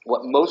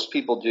what most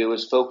people do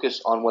is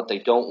focus on what they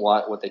don't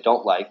want, what they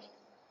don't like.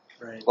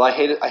 Right. Well, I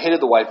hated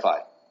the Wi-Fi.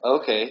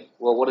 Okay,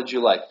 well, what did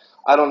you like?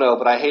 I don't know,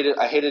 but I hated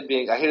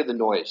the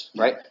noise,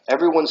 right?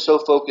 Everyone's so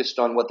focused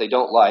on what they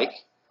don't like,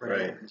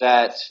 right,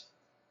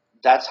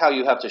 that's how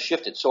you have to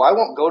shift it. So I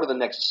won't go to the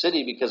next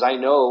city because I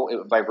know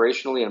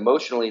vibrationally and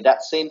emotionally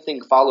that same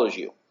thing follows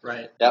you.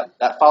 Right.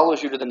 That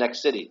follows you to the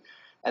next city.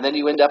 And then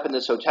you end up in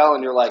this hotel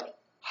and you're like,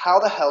 how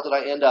the hell did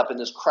I end up in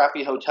this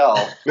crappy hotel?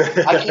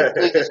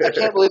 I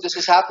can't believe this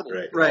is happening.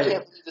 Right. I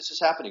can't believe this is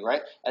happening,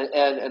 right?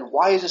 And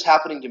why is this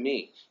happening to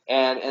me?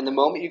 And the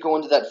moment you go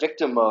into that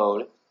victim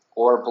mode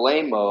or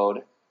blame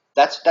mode,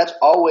 that's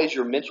always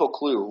your mental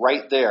clue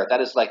right there. That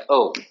is like,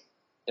 oh,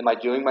 am I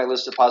doing my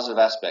list of positive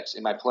aspects?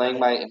 Am I playing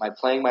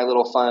my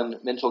little fun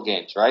mental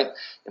games, right?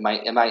 Am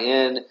I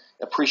in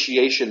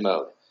appreciation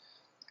mode?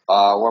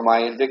 Or am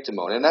I in victim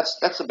mode? And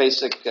that's the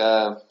basic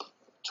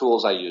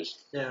tools I use.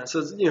 Yeah,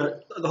 so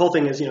the whole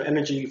thing is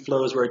energy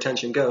flows where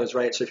attention goes,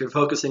 right? So if you're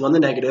focusing on the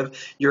negative,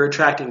 you're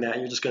attracting that,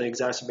 and you're just going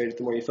to exacerbate it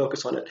the more you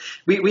focus on it.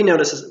 We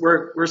notice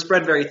we're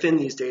spread very thin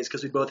these days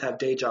because we both have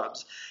day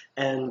jobs,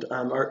 and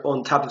are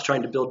on top of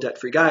trying to build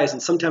debt-free guys.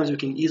 And sometimes we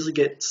can easily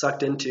get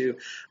sucked into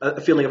a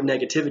feeling of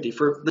negativity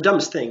for the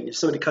dumbest thing. If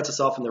somebody cuts us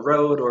off on the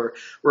road, or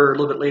we're a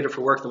little bit later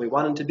for work than we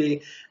want them to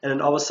be, and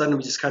then all of a sudden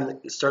we just kind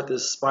of start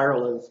this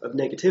spiral of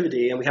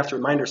negativity, and we have to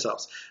remind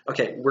ourselves,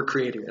 okay, we're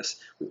creating this.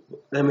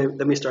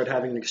 Then we start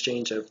having an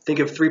exchange of, think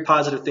of 3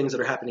 positive things that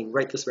are happening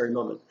right this very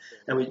moment,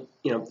 and we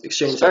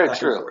exchange that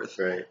back and forth.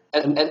 Right.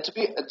 And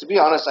to be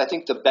honest, I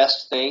think the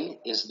best thing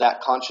is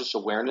that conscious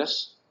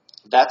awareness.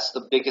 That's the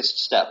biggest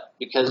step,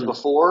 because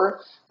before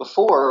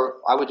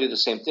I would do the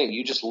same thing.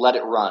 You just let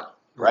it run,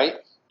 right?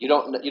 You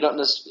don't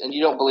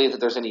believe that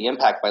there's any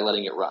impact by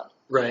letting it run,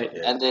 right?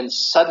 Yeah. And then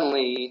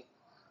suddenly,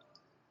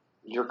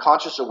 your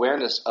conscious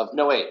awareness of,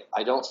 no, wait,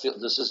 I don't feel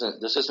this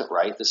isn't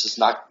right. This is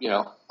not,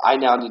 I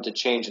now need to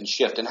change and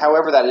shift. And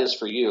however that is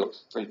for you.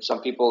 For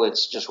some people,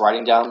 it's just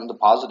writing down the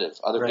positive.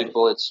 Other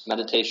people, it's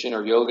meditation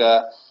or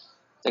yoga,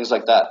 things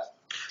like that.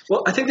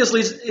 Well, I think this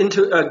leads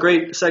into a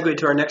great segue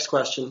to our next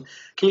question.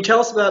 Can you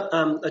tell us about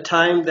a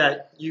time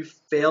that you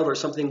failed or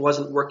something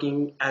wasn't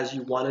working as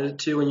you wanted it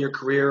to in your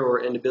career or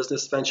in a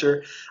business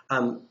venture,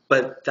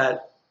 but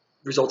that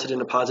resulted in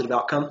a positive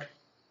outcome?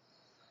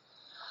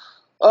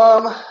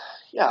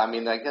 Yeah, I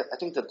mean, I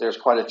think that there's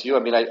quite a few. I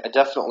mean, I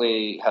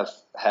definitely have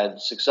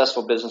had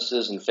successful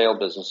businesses and failed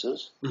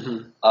businesses,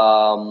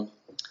 but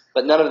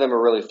none of them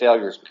are really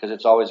failures, because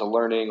it's always a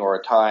learning or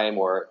a time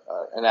or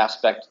an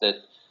aspect that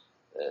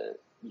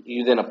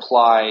you then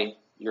apply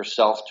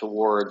yourself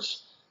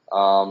towards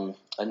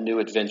a new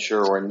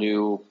adventure or a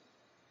new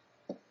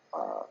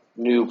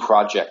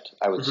project,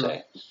 I would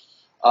say.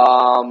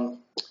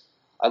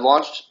 I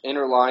launched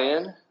Inner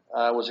Lion.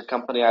 Was a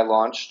company I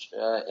launched,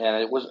 and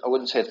I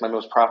wouldn't say it's my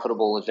most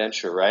profitable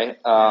adventure, right?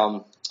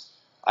 I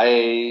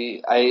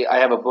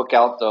have a book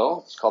out,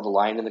 though. It's called The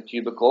Lion in the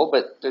Cubicle,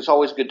 but there's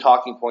always good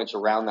talking points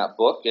around that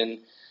book, and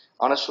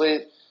honestly,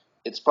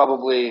 it's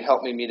probably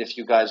helped me meet a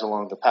few guys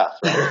along the path,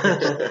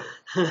 right?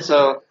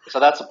 so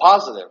that's a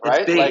positive,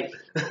 right? It's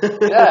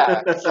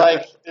yeah, it's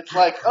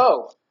like,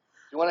 oh,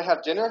 you want to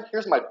have dinner?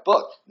 Here's my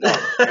book. No.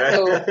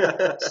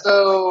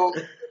 So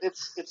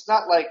it's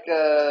not like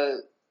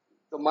the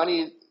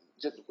money.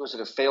 Was it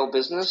a failed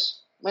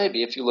business?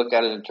 Maybe, if you look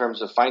at it in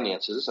terms of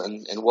finances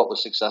and what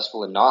was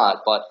successful and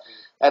not. But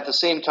at the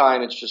same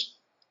time, it's just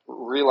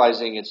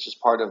realizing it's just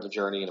part of the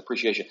journey and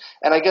appreciation.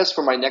 And I guess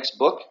for my next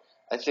book,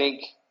 I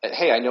think,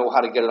 hey, I know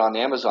how to get it on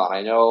Amazon.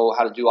 I know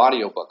how to do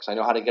audiobooks. I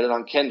know how to get it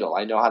on Kindle.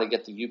 I know how to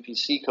get the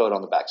UPC code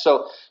on the back.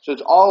 So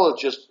it's all of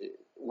just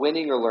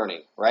winning or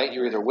learning, right?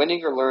 You're either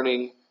winning or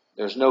learning.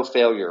 There's no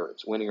failure.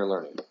 It's winning or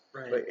learning.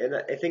 Right. And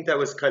I think that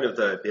was kind of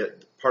the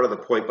part of the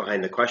point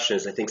behind the question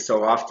is I think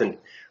so often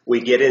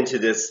we get into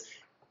this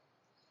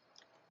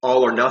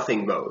all or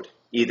nothing mode.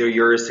 Either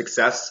you're a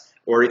success,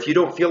 or if you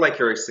don't feel like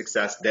you're a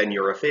success, then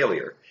you're a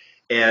failure.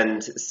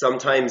 And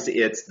sometimes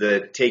it's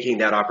the taking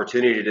that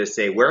opportunity to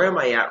say, where am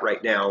I at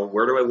right now?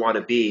 Where do I want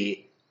to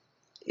be?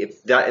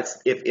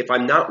 If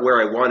I'm not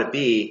where I want to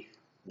be,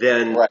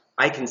 then Right.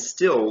 I can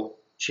still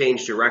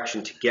change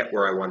direction to get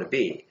where I want to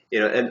be.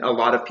 And a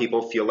lot of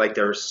people feel like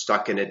they're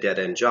stuck in a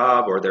dead-end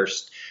job, or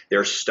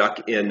they're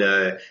stuck in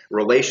a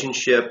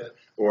relationship,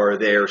 or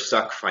they're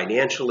stuck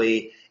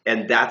financially,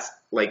 and that's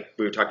like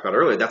we were talking about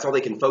earlier. That's all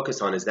they can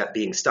focus on is that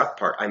being stuck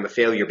part. I'm a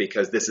failure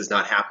because this is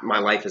not my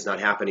life is not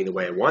happening the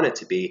way I want it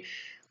to be.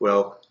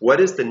 Well,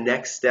 what is the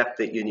next step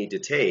that you need to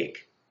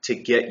take to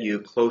get you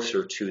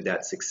closer to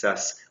that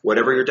success?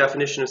 Whatever your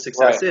definition of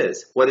success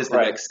is, what is the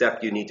next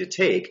step you need to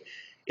take?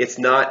 It's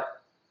not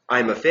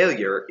I'm a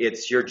failure.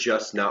 It's you're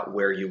just not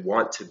where you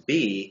want to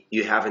be.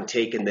 You haven't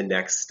taken the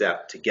next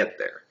step to get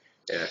there.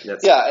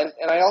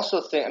 And I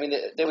also think, I mean,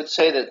 they would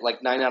say that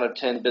like 9 out of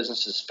 10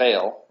 businesses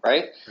fail,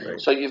 right?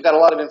 So you've got a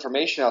lot of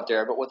information out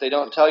there, but what they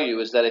don't tell you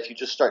is that if you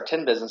just start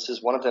 10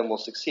 businesses, one of them will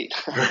succeed.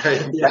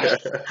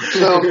 Right.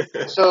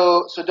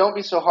 So don't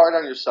be so hard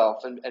on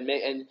yourself.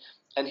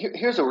 And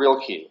here's a real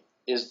key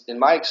is, in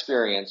my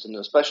experience, and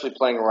especially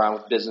playing around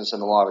with business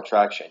and the law of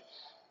attraction,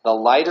 the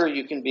lighter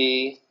you can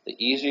be, the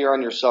easier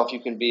on yourself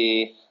you can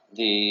be,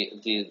 the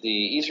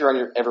easier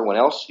on everyone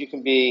else you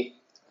can be.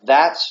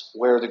 That's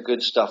where the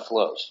good stuff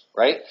flows,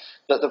 right?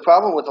 The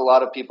problem with a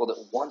lot of people that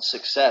want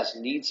success,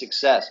 need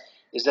success,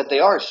 is that they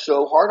are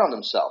so hard on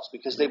themselves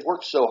because they've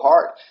worked so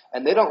hard.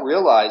 And they don't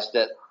realize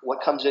that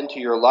what comes into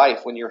your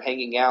life when you're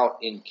hanging out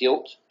in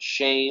guilt,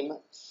 shame,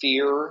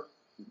 fear,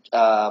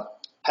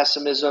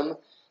 pessimism,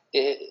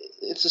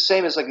 it's the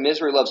same as like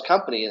misery loves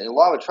company. And in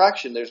law of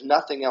attraction, there's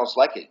nothing else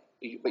like it.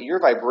 But you're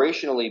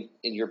vibrationally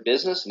in your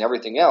business and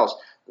everything else,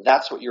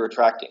 that's what you're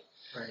attracting.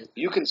 Right.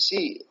 You can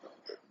see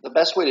the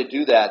best way to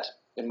do that,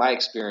 in my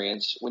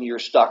experience, when you're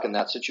stuck in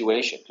that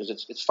situation, because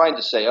it's fine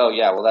to say, oh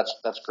yeah, well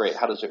that's great.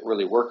 How does it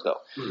really work though?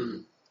 Mm-hmm.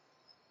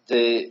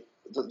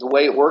 The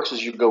way it works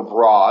is you go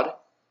broad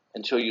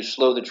until you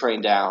slow the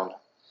train down.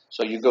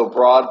 So you go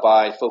broad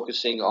by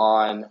focusing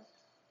on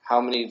how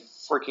many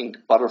freaking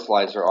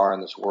butterflies there are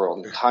in this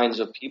world and kinds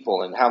of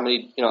people and how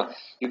many,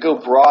 you go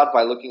broad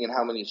by looking at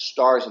how many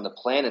stars and the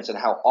planets and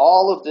how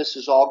all of this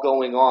is all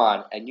going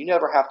on, and you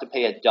never have to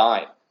pay a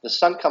dime. The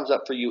sun comes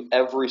up for you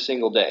every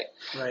single day.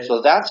 Right.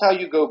 So that's how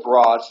you go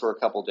broad for a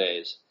couple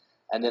days.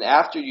 And then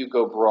after you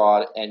go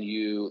broad and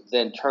you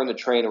then turn the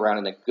train around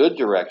in a good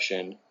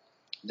direction,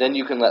 then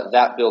you can let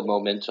that build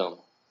momentum.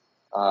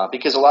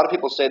 Because a lot of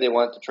people say they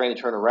want the train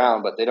to turn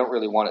around, but they don't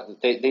really want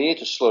it. They need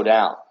to slow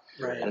down.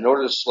 Right. And in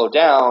order to slow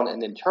down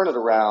and then turn it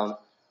around,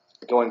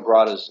 going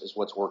broad is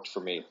what's worked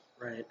for me.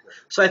 Right.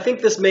 So I think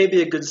this may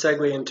be a good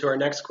segue into our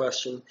next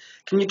question.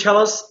 Can you tell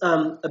us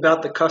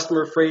about the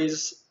customer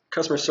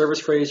service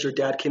phrase your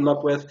dad came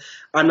up with,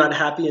 I'm not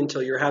happy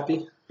until you're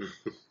happy?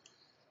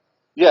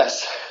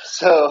 Yes.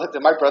 So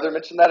did my brother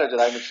mention that, or did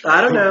I mention that?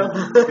 I don't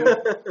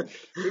know.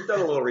 We've done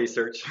a little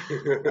research.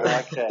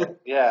 Okay.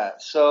 Yeah.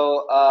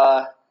 So,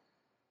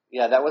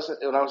 that was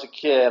when I was a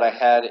kid. I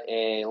had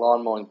a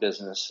lawn mowing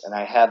business, and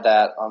I had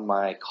that on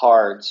my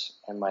cards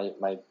and my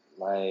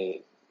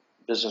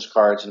business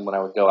cards, and when I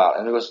would go out,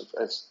 and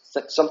it's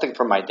something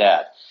from my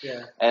dad.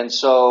 Yeah. And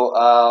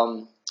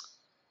so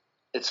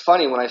it's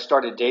funny, when I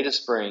started Data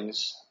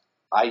Springs,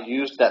 I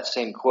used that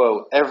same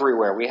quote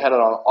everywhere. We had it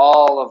on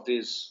all of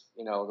these,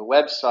 the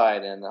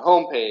website and the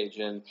homepage,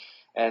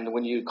 and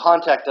when you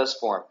contact us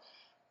form.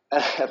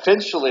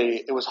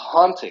 Eventually, it was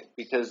haunting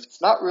because it's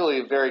not really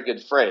a very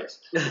good phrase.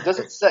 It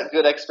doesn't set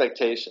good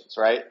expectations,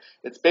 right?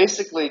 It's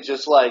basically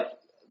just like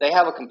they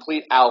have a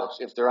complete out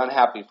if they're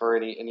unhappy for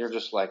any, and you're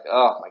just like,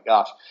 oh my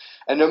gosh.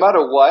 And no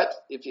matter what,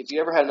 if you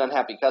ever had an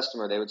unhappy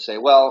customer, they would say,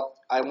 well,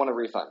 I want a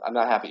refund. I'm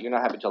not happy. You're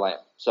not happy till I am.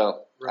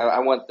 So right. I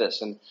want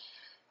this.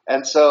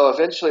 And so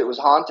eventually it was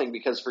haunting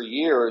because for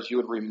years you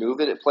would remove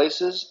it at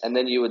places, and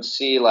then you would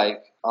see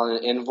like on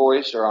an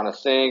invoice or on a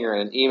thing or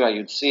in an email,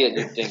 you'd see it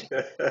and you'd think,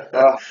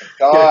 oh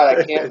God,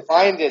 I can't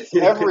find it. It's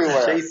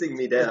everywhere. Chasing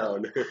me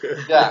down.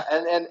 Yeah.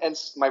 And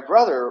my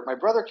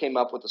brother came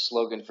up with a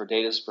slogan for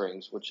Data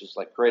Springs, which is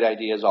like great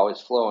ideas always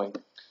flowing.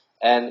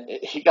 And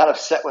he got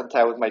upset one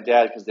time with my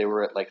dad because they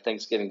were at like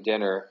Thanksgiving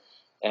dinner.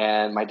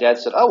 And my dad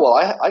said, oh, well,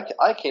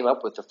 I came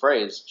up with the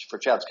phrase for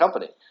Chad's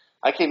company.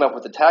 I came up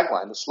with the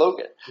tagline, the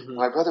slogan. Mm-hmm.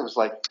 My brother was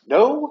like,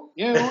 no,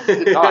 you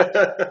did not.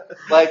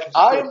 Like,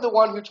 I am the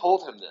one who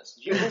told him this.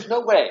 There's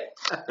no way.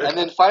 And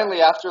then finally,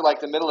 after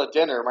like the middle of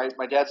dinner,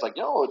 my dad's like,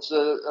 no, it's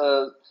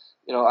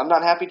I'm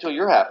not happy till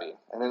you're happy.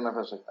 And then my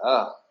brother's like,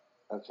 oh,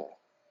 okay,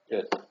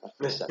 good. That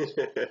makes sense.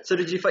 So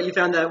did you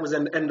found that was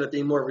ended up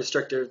being more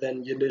restrictive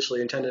than you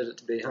initially intended it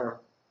to be, huh?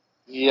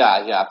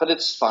 Yeah, but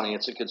it's funny.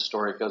 It's a good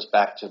story. It goes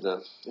back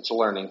to it's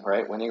learning,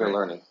 right? Winning or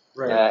learning.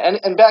 Right.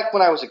 And back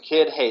when I was a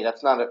kid, hey,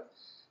 that's not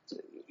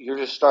you're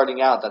just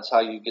starting out. That's how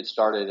you get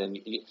started. And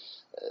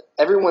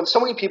so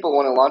many people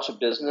want to launch a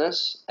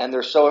business, and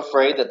they're so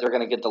afraid that they're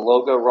going to get the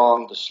logo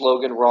wrong, the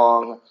slogan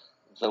wrong,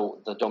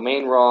 the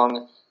domain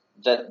wrong,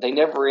 that they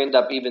never end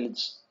up even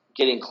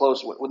getting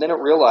close. When they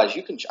don't realize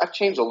I've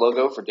changed a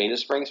logo for Data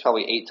Springs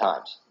probably 8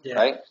 times,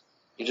 right?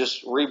 You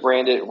just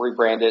rebrand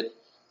it,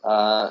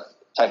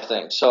 type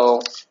thing.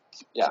 So,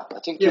 yeah, I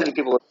think too many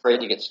people are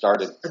afraid to get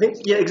started. I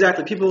think,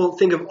 exactly. People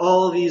think of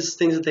all these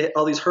things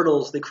all these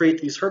hurdles. They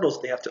create these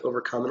hurdles they have to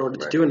overcome in order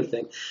to do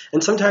anything.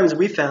 And sometimes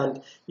we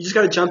found you just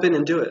got to jump in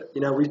and do it.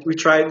 We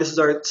tried. This is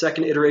our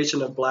second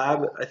iteration of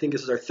Blab. I think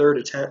this is our third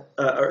attempt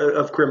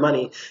of Queer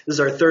Money. This is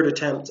our third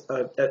attempt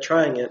at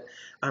trying it.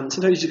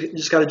 Sometimes you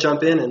just got to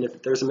jump in, and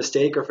if there's a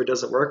mistake or if it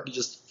doesn't work, you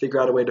just figure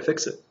out a way to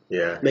fix it.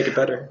 Yeah, make it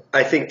better.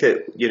 I think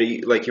that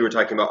like you were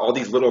talking about, all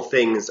these little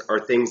things are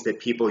things that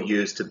people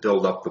use to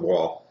build up the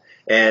wall.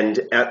 And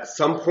at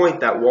some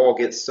point, that wall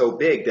gets so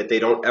big that they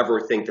don't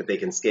ever think that they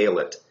can scale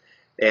it.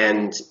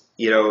 And,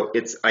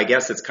 I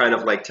guess it's kind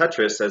of like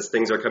Tetris. As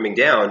things are coming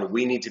down,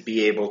 we need to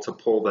be able to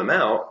pull them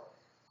out,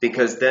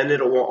 because then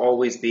it will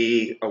always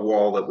be a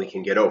wall that we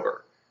can get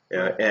over.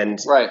 And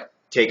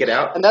take it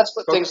out. And that's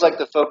what things like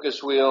the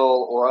focus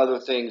wheel or other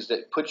things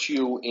that put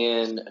you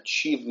in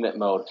achievement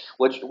mode.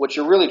 What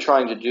you're really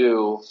trying to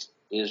do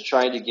is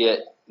trying to get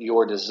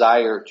your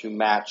desire to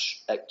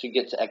match, to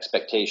get to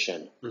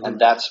expectation. Mm-hmm. And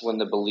that's when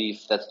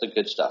that's the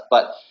good stuff.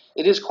 But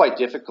it is quite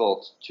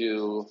difficult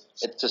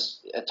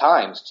at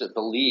times to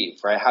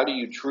believe, right? How do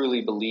you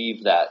truly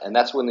believe that? And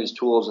that's when these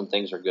tools and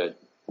things are good.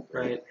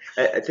 Right.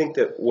 I think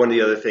that one of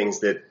the other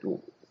things that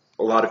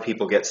a lot of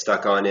people get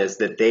stuck on is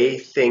that they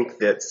think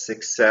that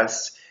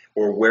success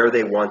or where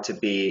they want to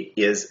be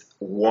is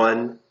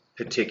one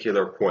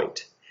particular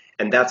point.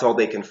 And that's all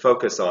they can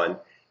focus on.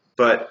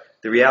 But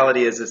the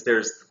reality is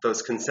there's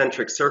those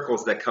concentric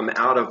circles that come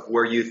out of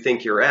where you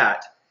think you're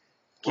at.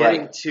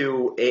 Getting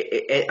to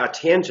a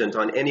tangent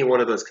on any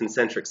one of those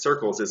concentric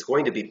circles is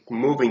going to be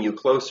moving you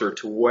closer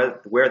to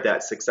where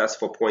that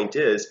successful point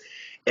is.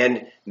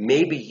 And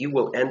maybe you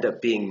will end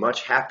up being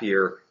much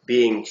happier,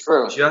 being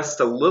just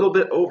a little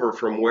bit over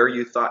from where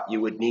you thought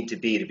you would need to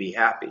be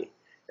happy.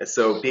 And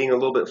so being a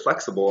little bit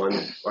flexible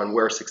on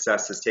where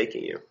success is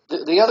taking you.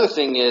 The other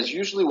thing is,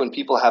 usually when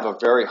people have a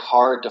very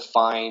hard to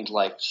find,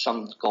 like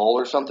some goal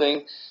or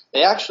something,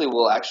 they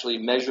will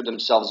measure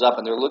themselves up,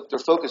 and they're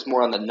focused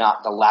more on the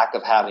lack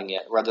of having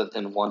it rather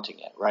than wanting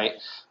it, right?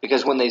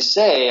 Because when they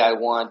say I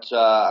want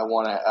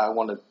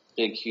a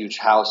big huge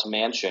house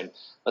mansion,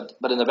 but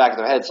in the back of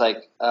their head it's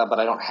like but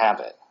I don't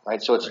have it,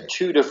 right? So it's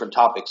two different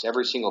topics.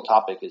 Every single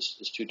topic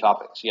is 2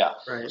 topics. Yeah.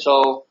 Right.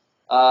 So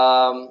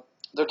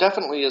there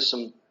definitely is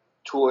some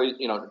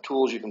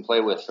tools you can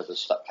play with for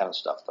this kind of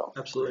stuff, though.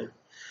 Absolutely.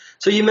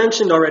 So you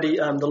mentioned already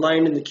The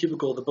Lion in the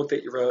Cubicle, the book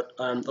that you wrote,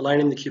 The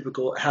Lion in the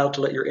Cubicle, How to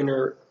Let Your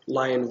Inner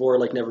Lion Roar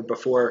Like Never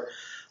Before,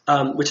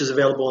 which is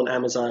available on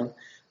Amazon.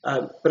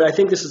 But I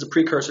think this is a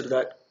precursor to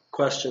that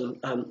question.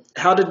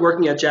 How did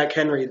working at Jack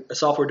Henry, a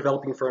software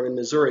developing firm in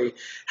Missouri,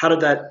 how did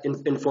that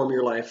inform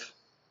your life?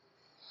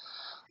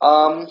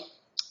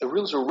 It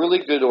was a really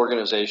good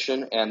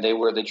organization, and they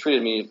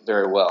treated me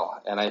very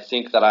well. And I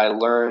think that I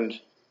learned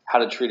how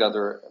to treat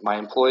my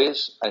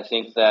employees. I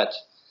think that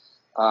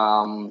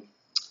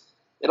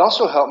it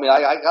also helped me.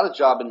 I got a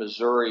job in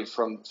Missouri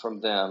from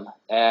them,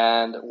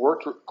 and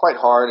worked quite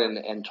hard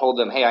and told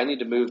them, hey, I need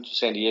to move to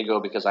San Diego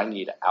because I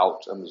need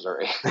out of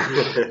Missouri,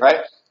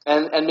 right?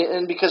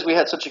 And because we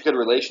had such a good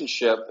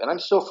relationship, and I'm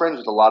still friends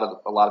with a lot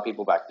of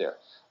people back there.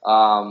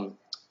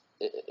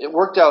 It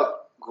worked out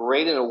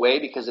great in a way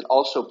because it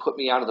also put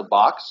me out of the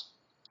box.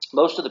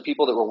 Most of the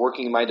people that were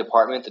working in my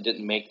department that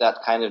didn't make that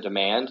kind of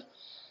demand,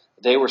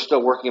 they were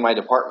still working in my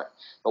department.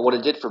 But what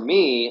it did for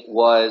me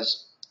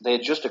was they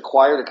had just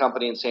acquired a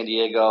company in San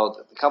Diego.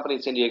 The company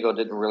in San Diego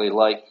didn't really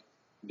like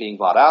being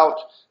bought out.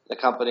 The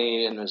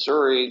company in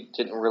Missouri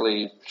didn't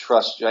really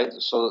trust, right?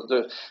 So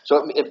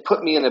it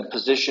put me in a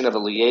position of a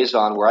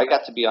liaison where I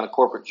got to be on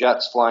corporate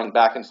jets flying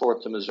back and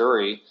forth to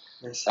Missouri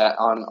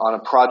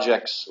on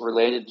projects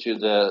related to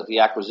the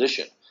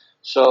acquisition.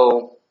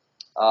 So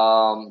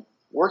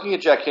working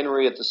at Jack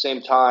Henry at the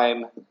same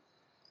time,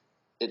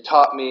 it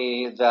taught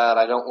me that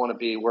I don't want to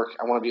be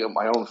I want to be at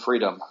my own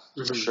freedom,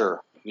 for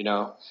sure.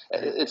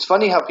 It's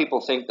funny how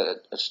people think that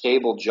a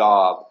stable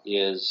job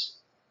is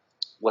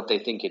what they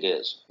think it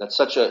is. That's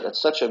such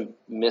a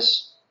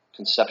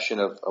misconception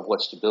of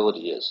what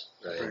stability is.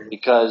 Right.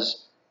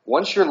 Because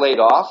once you're laid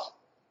off,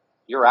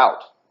 you're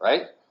out,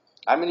 right?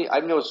 I mean,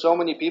 I've known so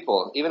many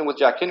people, even with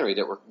Jack Henry,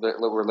 that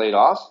were laid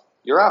off.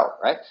 You're out,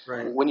 right?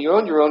 Right. When you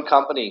own your own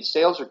company,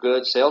 sales are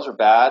good, sales are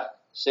bad.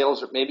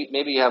 Sales are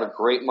maybe you have a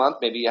great month,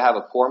 maybe you have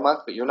a poor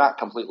month, but you're not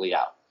completely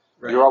out.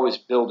 Right. You're always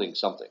building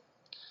something.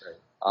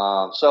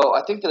 Right. So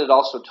I think that it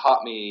also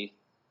taught me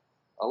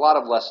a lot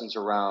of lessons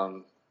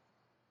around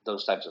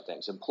those types of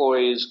things.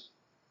 Employees,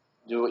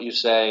 do what you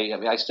say. I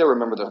mean, I still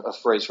remember a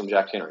phrase from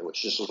Jack Henry,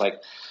 which just was like,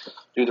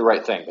 do the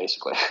right thing,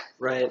 basically.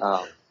 Right.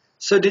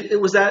 So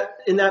was that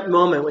in that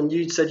moment when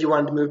you said you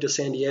wanted to move to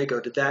San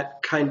Diego, did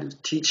that kind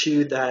of teach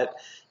you that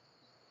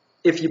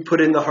if you put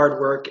in the hard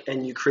work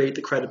and you create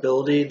the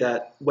credibility,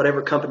 that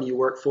whatever company you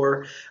work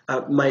for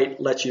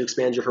might let you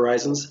expand your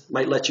horizons,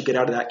 might let you get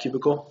out of that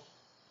cubicle?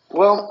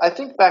 Well, I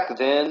think back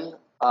then,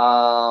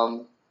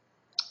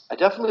 I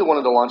definitely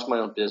wanted to launch my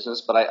own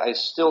business, but I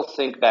still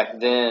think back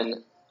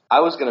then I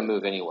was going to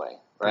move anyway,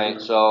 right?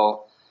 Mm-hmm.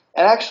 So,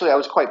 and actually I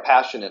was quite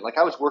passionate. Like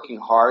I was working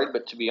hard,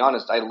 but to be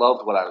honest, I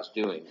loved what I was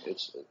doing.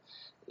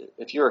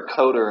 If you're a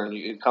coder and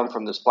you come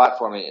from this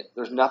platform,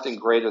 there's nothing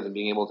greater than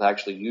being able to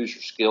actually use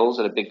your skills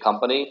at a big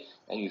company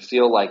and you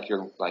feel like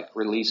you're like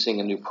releasing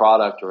a new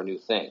product or a new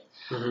thing.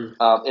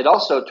 Mm-hmm. It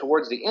also,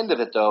 towards the end of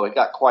it though, it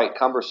got quite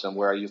cumbersome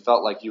where you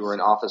felt like you were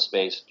in Office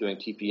Space doing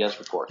TPS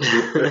reports,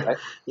 right?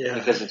 Yeah.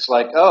 Because it's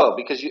like,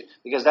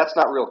 because that's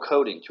not real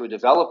coding. To a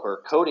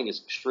developer, coding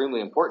is extremely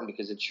important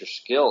because it's your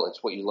skill.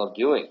 It's what you love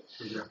doing.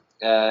 Yeah.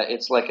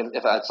 It's like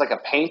a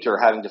painter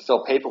having to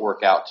fill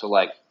paperwork out to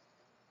like,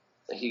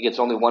 he gets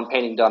only one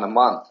painting done a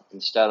month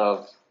instead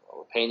of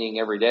painting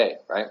every day,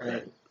 right?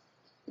 Right.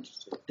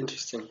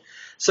 Interesting.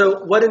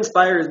 So what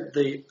inspired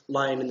the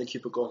line in the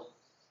cubicle?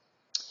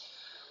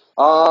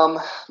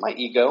 My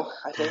ego,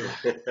 I think.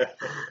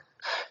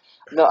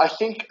 No, I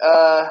think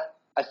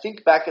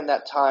back in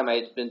that time I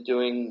had been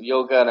doing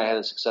yoga and I had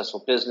a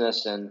successful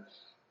business and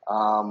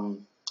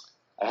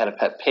I had a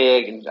pet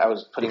pig and I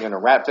was putting in a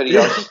rap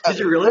video. Did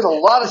you really? There's a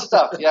lot of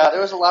stuff. Yeah,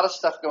 there was a lot of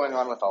stuff going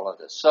on with all of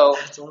this. So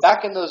Awesome.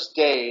 back in those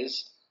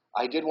days,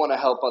 I did want to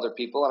help other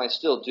people, and I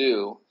still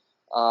do.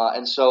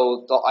 And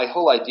so the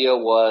whole idea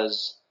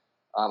was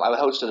I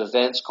hosted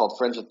events called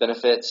Friends with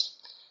Benefits,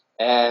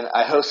 and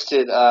I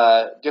hosted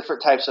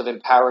different types of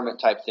empowerment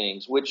type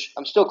things, which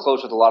I'm still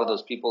close with a lot of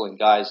those people and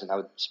guys, and I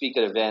would speak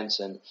at events.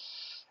 And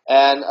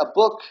a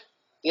book,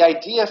 the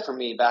idea for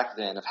me back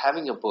then of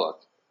having a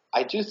book,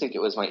 I do think it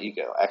was my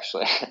ego,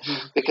 actually,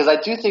 because I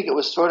do think it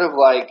was sort of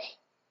like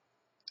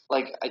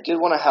I did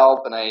want to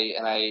help, and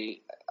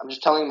I'm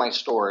just telling my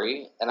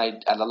story, and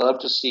I love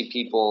to see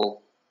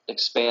people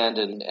expand,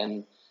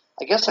 and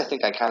I guess I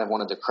think I kind of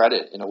wanted the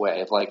credit in a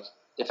way of like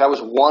if I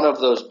was one of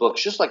those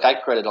books, just like I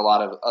credit a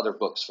lot of other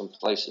books from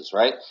places,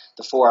 right?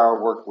 The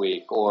 4-Hour Work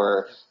Week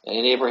or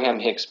an Abraham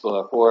Hicks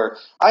book, or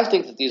I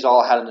think that these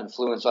all had an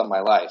influence on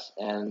my life,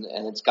 and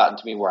it's gotten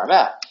to me where I'm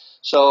at.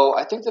 So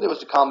I think that it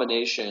was a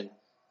combination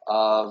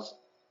of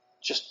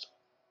just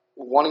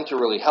wanting to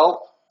really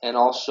help, and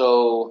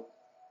also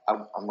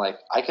I'm like,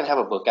 I can have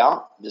a book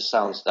out. That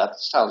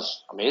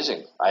sounds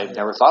amazing. I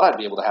never thought I'd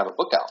be able to have a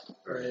book out.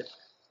 Right.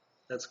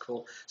 That's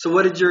cool. So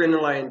what did your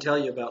inner lion tell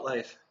you about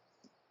life?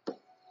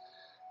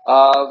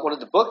 What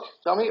did the book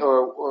tell me,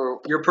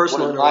 or Your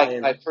personal what did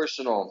inner lion. my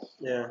personal?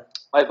 Yeah.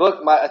 My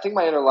book. I think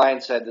my inner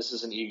lion said, "This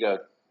is an ego,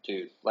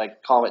 dude.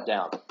 Like, calm it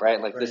down,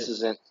 right? Like, this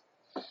isn't.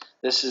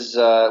 This is,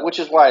 which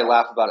is why I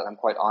laugh about it. I'm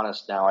quite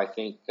honest now. I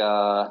think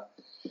I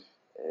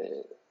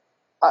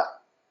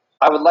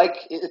would like.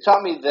 It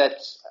taught me that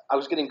I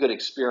was getting good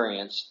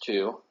experience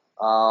too.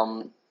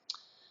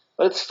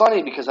 But it's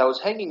funny because I was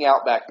hanging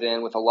out back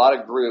then with a lot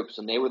of groups,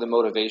 and they were the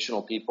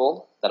motivational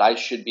people that I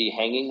should be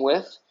hanging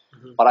with.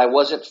 Mm-hmm. But I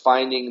wasn't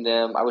finding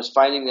them. I was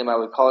finding them. I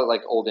would call it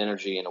like old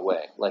energy in a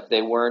way. Like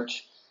they were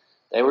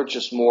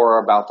just more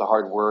about the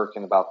hard work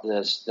and about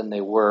this than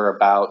they were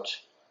about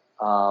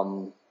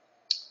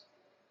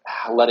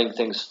letting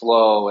things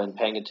flow and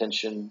paying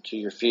attention to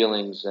your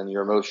feelings and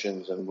your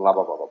emotions and blah,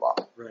 blah, blah, blah,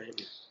 blah.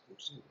 Right.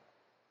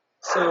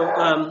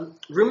 So,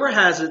 rumor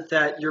has it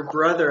that your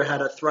brother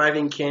had a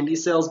thriving candy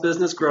sales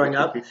business growing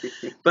up,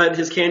 but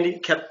his candy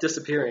kept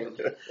disappearing.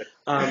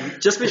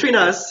 Just between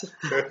us,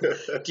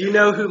 do you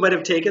know who might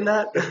have taken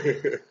that?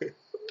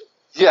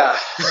 Yeah,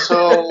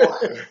 so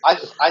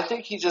I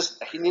think he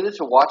needed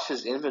to watch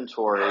his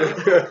inventory.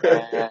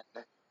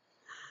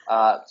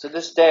 And, to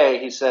this day,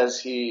 he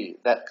says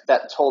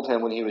that told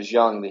him when he was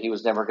young that he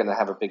was never going to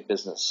have a big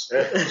business.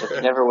 So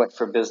he never went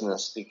for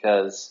business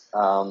because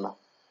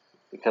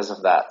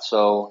of that.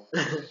 So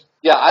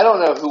yeah, I don't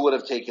know who would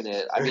have taken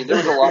it. I mean, there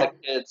was a lot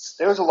of kids.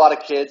 There was a lot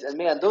of kids, and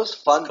man, those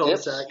fun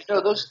dips. You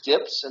know, those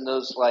dips and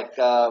those like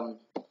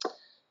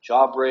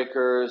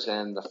jawbreakers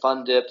and the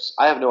fun dips.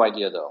 I have no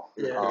idea though.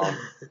 Yeah.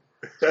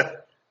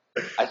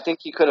 I think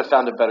he could have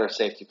found a better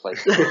safety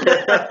place.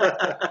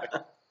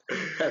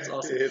 That's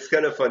awesome. It's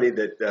kind of funny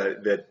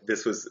that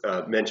this was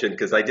mentioned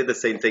because I did the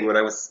same thing when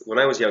I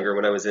was younger.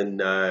 When I was in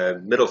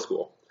middle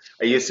school,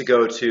 I used to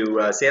go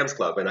to Sam's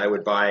Club and I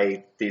would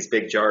buy these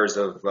big jars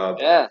of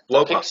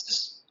blow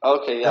pops.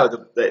 Okay, yeah.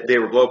 No, they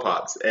were blow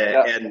pops,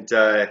 and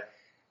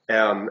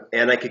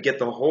I could get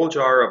the whole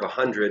jar of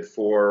 100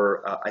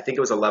 for I think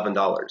it was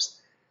 $11,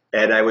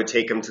 and I would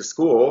take them to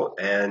school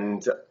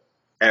and.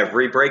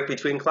 Every break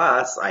between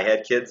class, I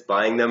had kids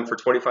buying them for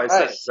 25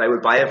 cents. I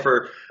would buy it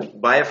for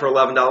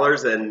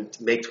 $11 and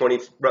make 20.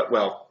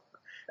 Well,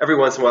 every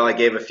once in a while, I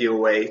gave a few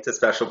away to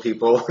special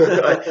people.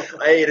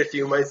 I ate a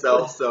few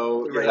myself,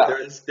 so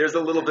there's a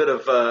little bit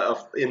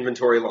of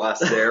inventory loss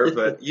there.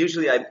 But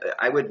usually,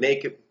 I would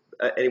make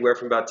anywhere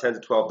from about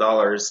 $10 to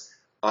 $12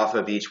 off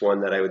of each one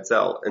that I would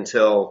sell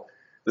until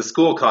the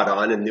school caught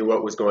on and knew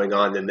what was going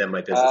on, and then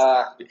my business.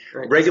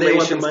 Right.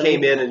 Regulations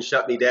came in and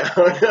shut me down.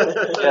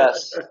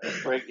 Yes,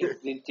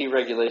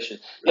 deregulation.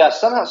 Yeah,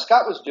 somehow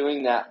Scott was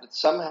doing that, but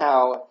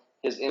somehow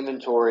his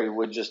inventory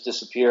would just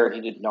disappear, and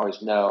he didn't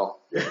always know.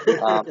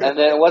 And then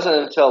it wasn't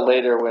until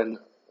later when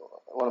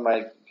one of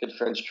my good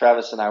friends,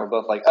 Travis, and I were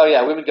both like, oh,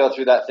 yeah, we would go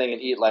through that thing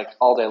and eat like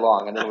all day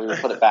long, and then we would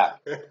put it back.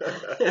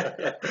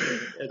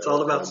 It's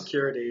all about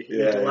security.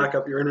 You need to lock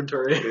up your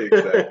inventory.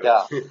 Exactly.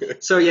 Yeah.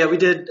 So, yeah, we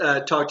did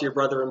talk to your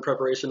brother in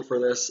preparation for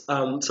this.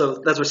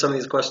 So that's where some of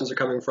these questions are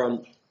coming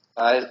from.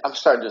 I'm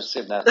starting to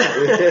assume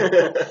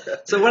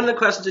that. So one of the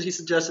questions that he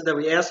suggested that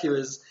we ask you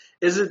is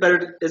it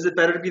better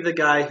to be the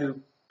guy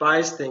who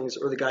buys things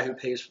or the guy who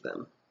pays for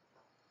them?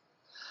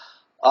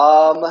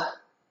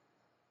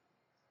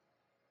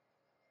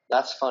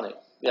 That's funny.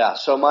 Yeah.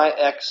 So my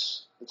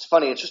ex, it's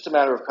funny. It's just a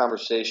matter of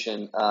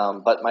conversation.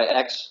 But my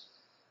ex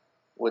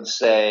would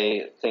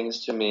say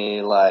things to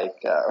me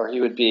like, or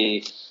he would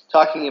be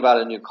talking about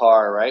a new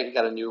car, right? He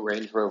got a new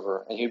Range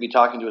Rover, and he would be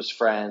talking to his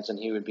friends, and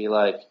he would be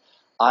like,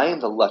 I am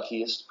the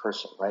luckiest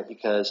person, right?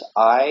 Because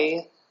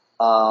I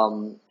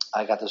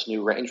got this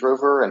new Range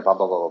Rover and blah,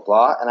 blah, blah, blah,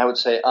 blah. And I would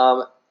say,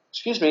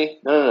 excuse me,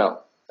 no.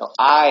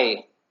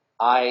 I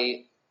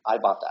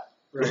bought that.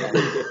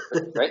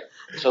 Right?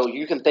 So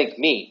you can thank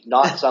me,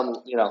 not some,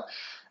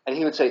 and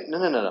he would say,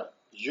 no.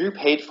 You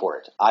paid for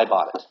it. I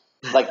bought it.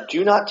 Like,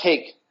 do not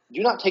take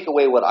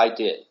away what I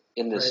did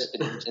in this,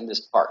 in this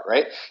part,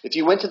 right? If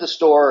you went to the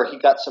store, he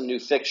got some new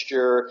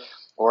fixture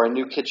or a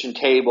new kitchen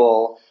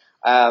table,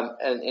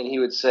 and he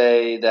would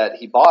say that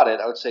he bought it.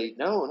 I would say,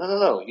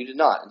 no, you did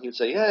not. And he would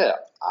say, yeah,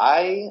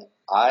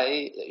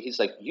 he's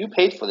like, you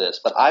paid for this,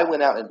 but I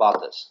went out and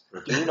bought this.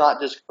 Do not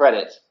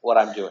discredit what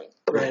I'm doing.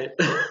 Right.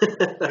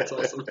 That's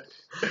awesome.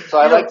 So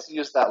I like to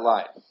use that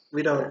line.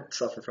 We don't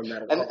suffer from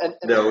that at all.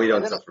 No, we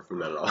don't suffer from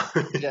that at all.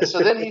 Yeah.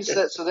 So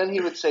then he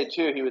would say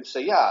too. He would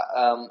say, yeah.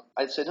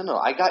 I'd say, no.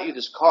 I got you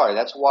this car.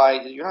 That's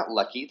why you're not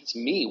lucky. It's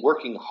me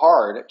working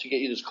hard to get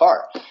you this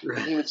car. Right.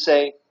 And he would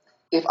say,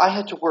 if I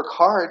had to work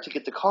hard to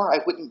get the car, I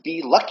wouldn't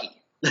be lucky.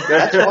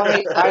 That's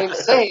why I'm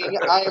saying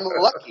I am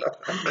lucky.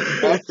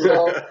 Right?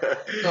 So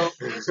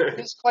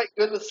he's quite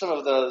good with some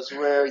of those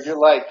where you're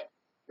like.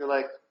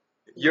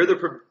 You're the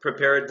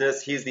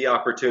preparedness, he's the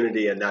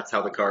opportunity, and that's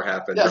how the car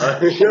happened.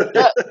 Yeah,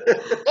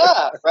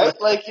 yeah,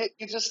 right? Like,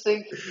 you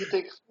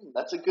think,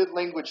 that's a good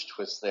language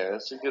twist there.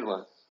 That's a good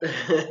one.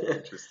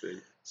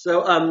 Interesting.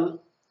 So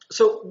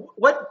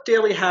what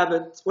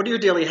are your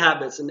daily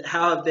habits, and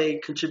how have they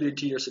contributed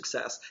to your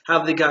success? How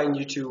have they gotten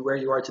you to where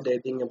you are today,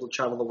 being able to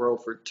travel the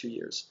world for 2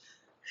 years?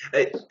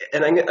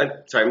 And I'm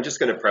sorry, I'm just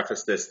going to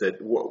preface this,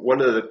 that one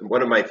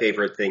of my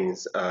favorite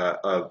things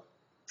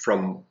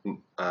from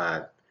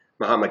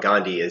Mahatma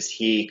Gandhi is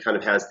he kind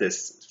of has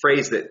this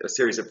phrase, a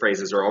series of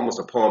phrases or almost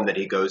a poem that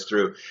he goes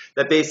through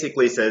that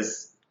basically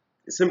says,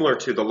 similar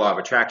to the law of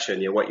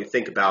attraction, what you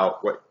think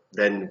about, what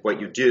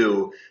you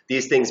do,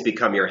 these things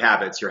become your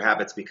habits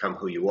become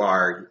who you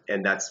are,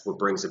 and that's what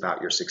brings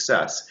about your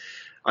success.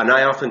 And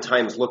I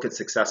oftentimes look at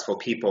successful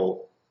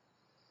people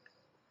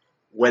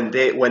when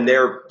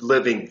they're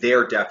living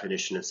their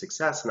definition of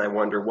success, and I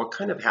wonder what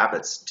kind of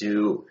habits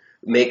do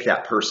make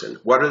that person?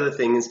 What are the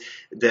things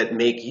that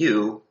make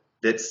you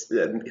that's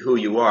who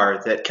you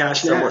are, that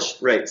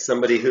Nash. Right,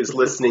 somebody who's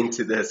listening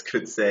to this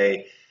could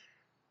say,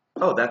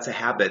 oh, that's a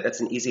habit.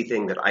 That's an easy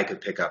thing that I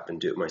could pick up and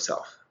do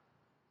myself.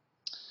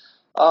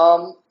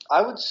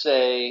 I would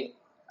say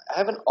I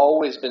haven't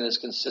always been as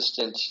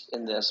consistent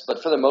in this,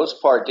 but for the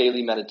most part,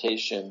 daily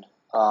meditation.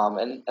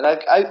 And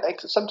I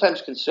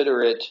sometimes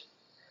consider it,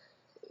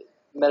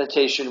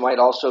 meditation might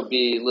also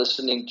be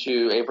listening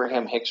to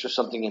Abraham Hicks or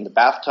something in the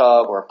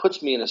bathtub, or it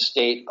puts me in a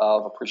state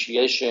of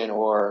appreciation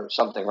or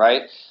something,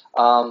 right?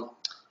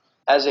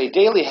 As a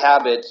daily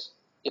habit,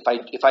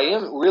 if I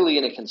am really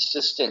in a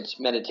consistent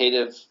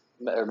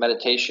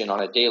meditation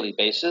on a daily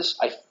basis,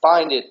 I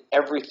find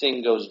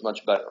everything goes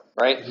much better,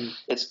 right? Mm-hmm.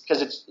 It's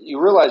because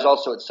you realize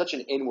also it's such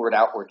an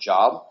inward-outward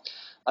job.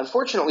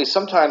 Unfortunately,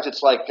 sometimes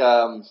it's like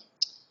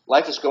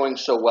life is going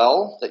so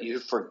well that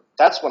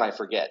that's when I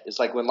forget. It's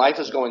like when life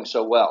is going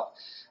so well.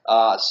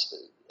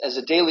 As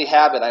a daily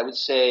habit, I would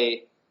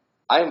say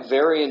I am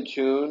very in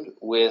tune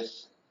with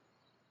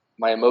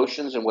my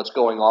emotions and what's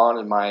going on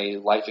in my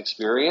life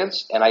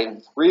experience, and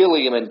I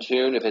really am in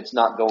tune if it's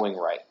not going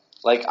right.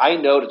 Like, I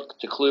know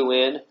to clue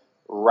in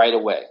right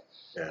away.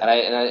 Yeah.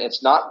 And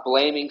it's not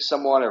blaming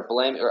someone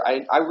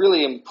I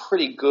really am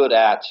pretty good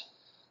at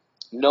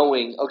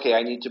knowing, okay,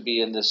 I need to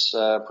be in this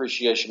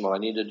appreciation mode. I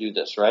need to do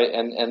this, right?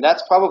 And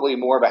that's probably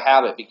more of a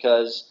habit,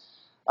 because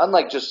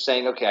unlike just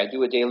saying, okay, I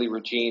do a daily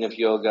routine of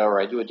yoga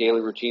or I do a daily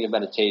routine of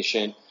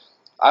meditation,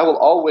 I will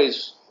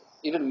always,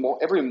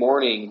 every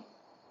morning,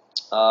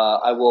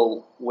 I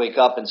will wake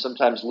up and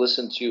sometimes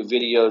listen to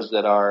videos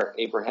that are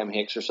Abraham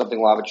Hicks or something,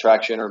 Law of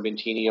Attraction or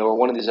Bentinho or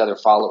one of these other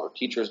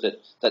teachers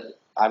that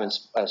I'm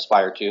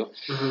inspired to.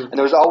 Mm-hmm. And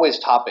there's always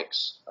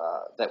topics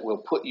that will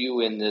put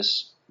you in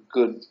this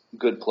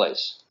good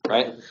place,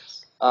 right?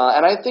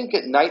 And I think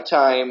at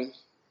nighttime,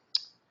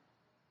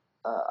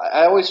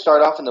 I always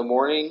start off in the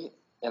morning,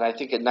 and I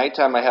think at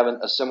nighttime I have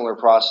a similar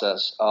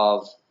process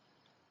of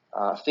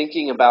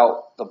thinking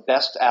about the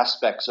best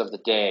aspects of the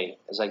day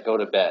as I go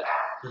to bed.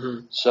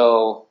 Mm-hmm.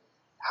 So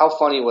how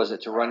funny was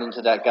it to run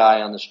into that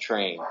guy on this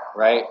train,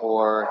 right?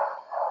 Or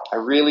I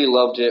really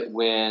loved it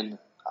when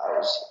I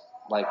was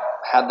like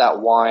had that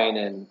wine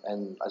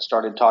and I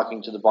started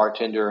talking to the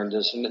bartender and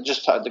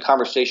just the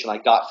conversation I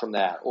got from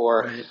that,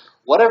 or Right.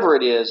 whatever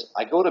it is.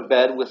 I go to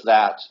bed with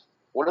that.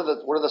 What are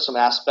the some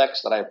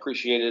aspects that I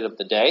appreciated of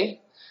the day,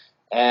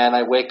 and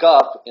I wake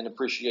up in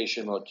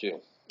appreciation mode too.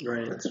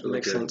 Right. That's That really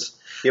makes good. sense.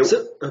 You know,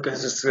 So, I okay.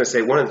 was just going to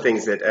say, one of the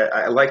things that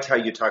I liked how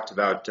you talked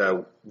about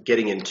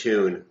getting in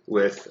tune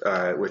with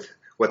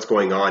what's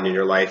going on in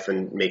your life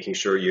and making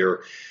sure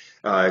you're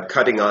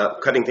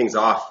cutting things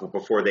off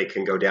before they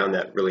can go down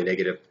that really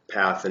negative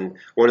path. And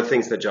one of the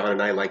things that John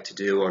and I like to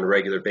do on a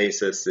regular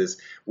basis is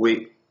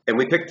we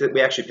actually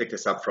picked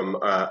this up from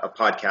a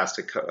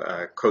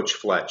podcast, Coach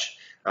Fletch.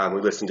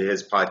 We listened to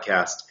his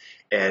podcast,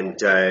 and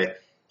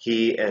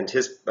he and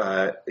his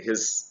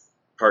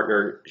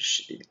partner,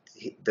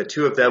 the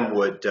two of them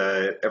would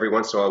every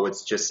once in a while would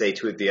just say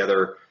to the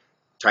other,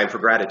 "Time for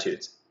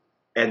gratitudes,"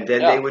 and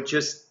then they would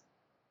just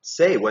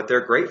say what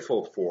they're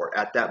grateful for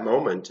at that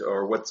moment,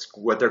 or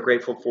what they're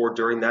grateful for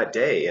during that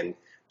day. And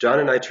John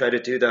and I try to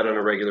do that on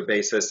a regular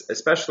basis,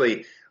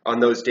 especially on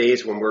those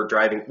days when we're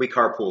driving. We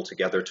carpool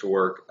together to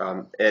work,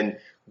 and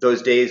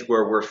those days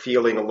where we're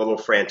feeling a little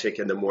frantic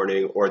in the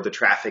morning, or the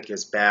traffic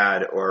is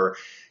bad, or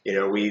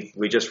we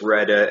just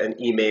read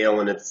an email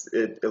and it's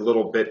a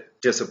little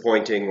bit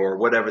disappointing, or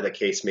whatever the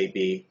case may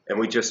be, and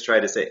we just try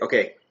to say,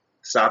 okay,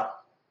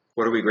 stop.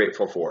 What are we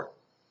grateful for?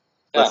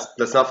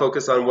 Let's not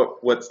focus on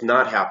what's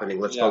not happening.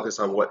 Let's focus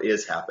on what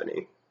is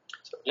happening.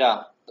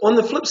 Yeah. On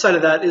the flip side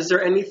of that, is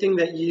there anything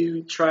that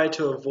you try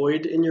to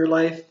avoid in your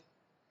life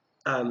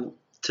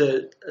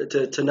to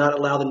not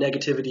allow the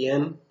negativity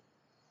in?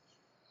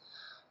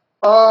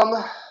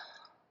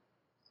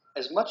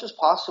 As much as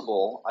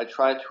possible, I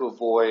try to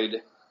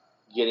avoid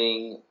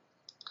getting.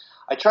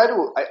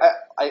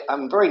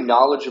 I'm very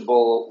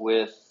knowledgeable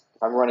with.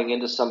 If I'm running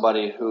into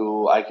somebody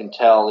who I can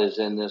tell is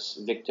in this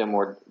victim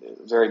or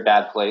very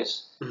bad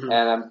place, Mm-hmm.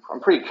 and I'm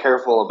pretty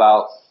careful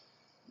about.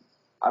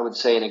 I would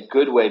say in a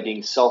good way,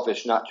 being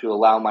selfish, not to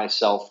allow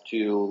myself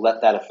to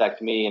let that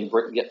affect me and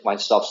get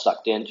myself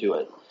sucked into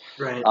it.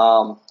 Right.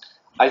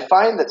 I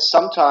find that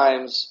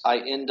sometimes I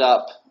end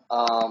up.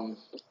 I'm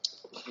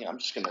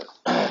just going to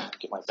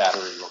get my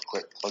battery real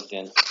quick plugged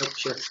in. Oh,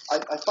 sure.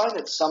 I find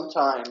that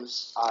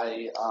sometimes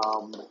I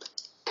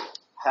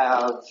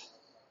have,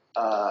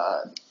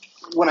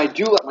 when I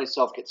do let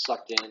myself get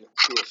sucked in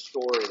to a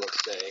story,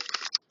 let's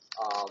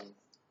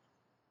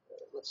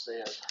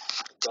say a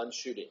gun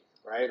shooting,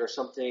 right, or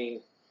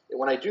something.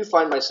 When I do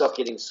find myself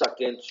getting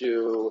sucked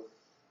into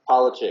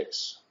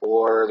politics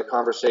or the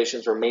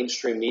conversations or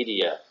mainstream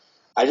media,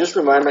 I just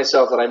remind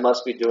myself that I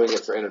must be doing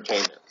it for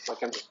entertainment,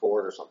 like I'm just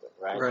bored or something,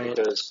 right? Right.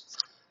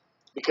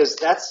 Because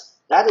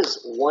that is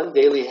one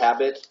daily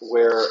habit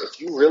where if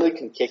you really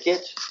can kick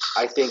it,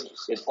 I think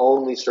it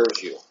only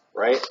serves you,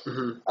 right?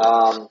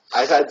 Mm-hmm.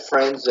 I've had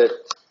friends that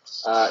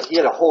he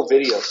had a whole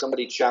video.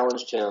 Somebody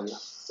challenged him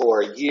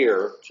for a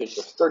year to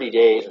 30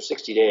 days or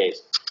 60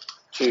 days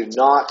to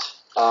not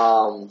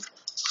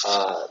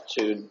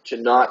to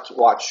not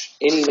watch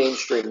any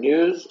mainstream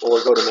news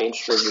or go to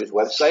mainstream news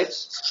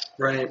websites.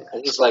 Right.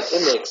 And he's like,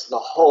 it makes the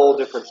whole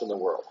difference in the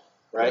world,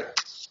 right?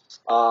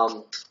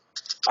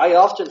 I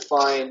often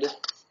find,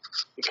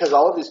 because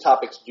all of these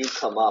topics do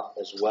come up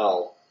as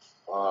well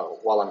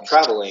while I'm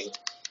traveling,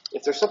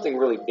 if there's something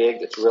really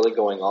big that's really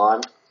going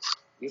on,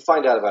 you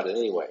find out about it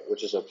anyway,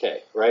 which is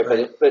okay, right?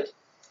 Right. But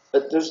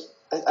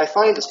I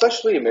find,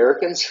 especially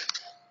Americans,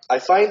 I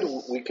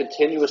find we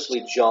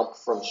continuously jump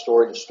from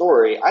story to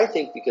story. I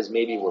think because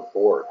maybe we're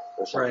bored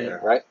or something,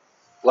 right?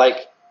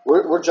 Like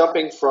we're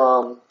jumping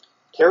from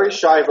Terry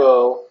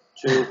Schiavo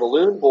to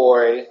Balloon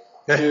Boy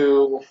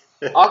to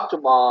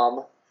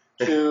Octomom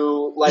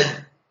to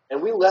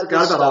and we let Forgot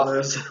this about stuff. all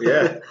those.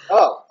 Yeah.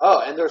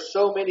 Oh, and there's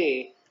so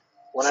many.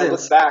 When I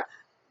look back,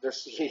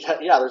 there's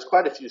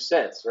quite a few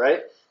cents,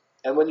 right?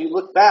 And when you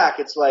look back,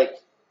 it's like,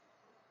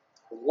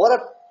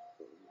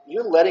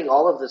 you're letting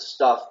all of this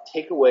stuff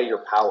take away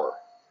your power,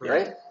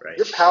 right? Right.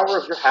 Your power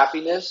of your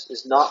happiness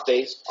is not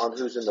based on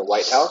who's in the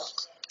White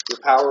House. Your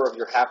power of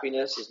your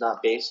happiness is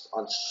not based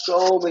on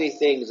so many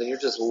things, and you're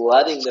just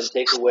letting them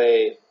take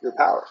away your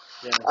power.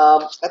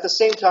 Yeah. At the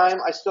same time,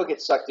 I still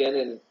get sucked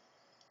in,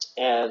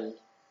 and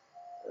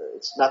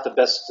it's not the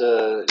best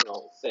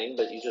thing,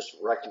 but you just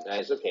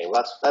recognize, okay,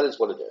 well, that is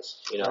what it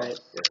is, Right.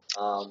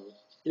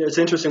 Yeah. It's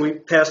interesting. We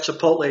passed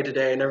Chipotle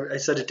today, and I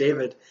said to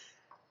David,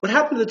 what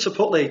happened to the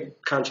Chipotle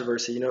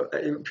controversy?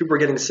 People were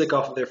getting sick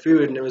off of their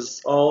food, and it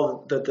was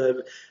all that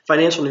the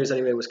financial news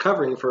anyway was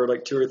covering for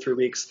like 2 or 3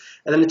 weeks,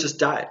 and then it just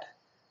died.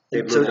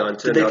 They moved on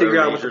to did they figure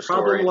another out what the major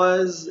problem story.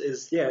 was?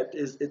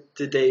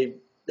 Did they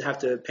have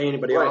to pay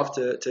anybody Right. off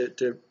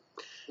to?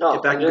 No,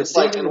 get back and in good it's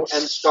like, steam. and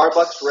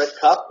Starbucks red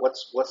cup.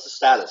 What's the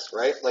status,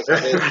 right? Like, are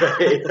they,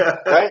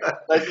 right?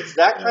 Like, it's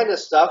that kind of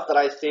stuff that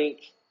I think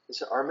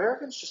are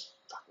Americans just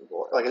fucking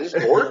bored? Like, are they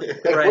just bored?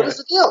 Like, Right. what is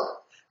the deal?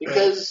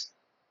 Because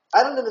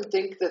I don't even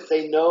think that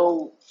they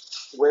know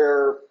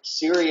where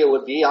Syria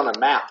would be on a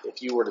map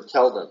if you were to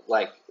tell them.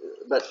 Like,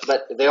 but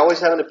they always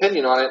have an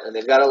opinion on it, and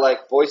they've got to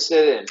like voice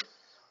it and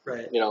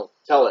Right.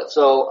 tell it.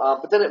 So,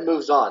 but then it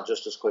moves on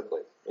just as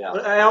quickly. Yeah.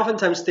 But I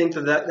oftentimes think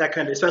that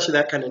kind of, especially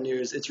that kind of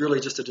news, it's really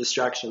just a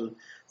distraction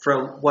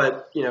from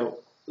what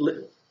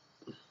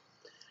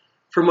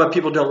from what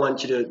people don't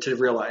want you to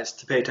realize,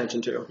 to pay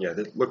attention to. Yeah,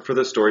 look for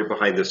the story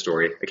behind the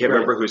story. I can't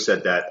remember who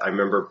said that. I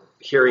remember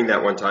hearing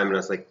that one time, and I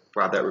was like,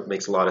 wow, that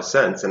makes a lot of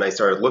sense. And I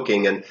started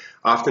looking, and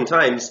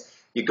oftentimes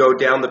you go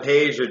down the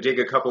page or dig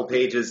a couple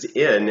pages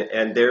in,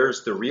 and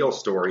there's the real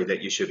story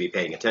that you should be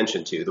paying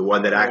attention to, the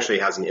one that actually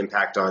has an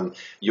impact on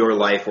your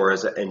life or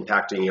is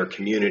impacting your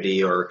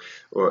community, or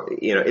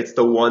it's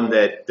the one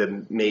that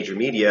the major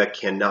media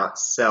cannot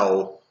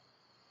sell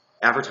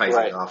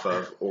advertising off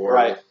of, or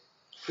right.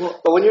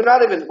 Well, but when you're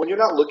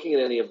not looking at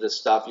any of this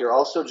stuff, you're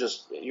also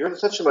you're in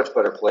such a much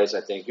better place.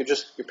 I think you're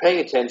paying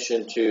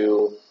attention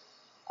to,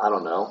 I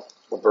don't know,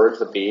 the birds,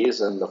 the bees,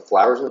 and the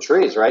flowers and the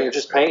trees. Right? You're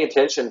just paying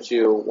attention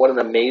to what an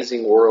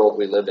amazing world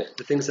we live in.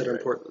 The things that are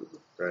important.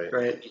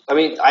 Right. I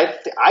mean,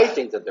 I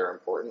think that they're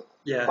important.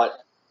 Yeah.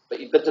 But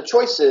the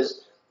choice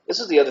is.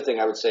 This is the other thing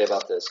I would say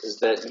about this is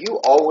that you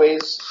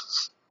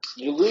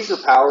lose your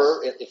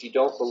power if you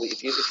don't believe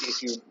if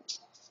you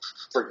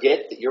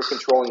forget that you're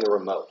controlling the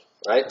remote.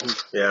 Right?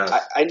 Yeah.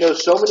 I know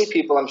so many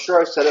people, I'm sure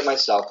I've said it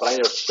myself, but I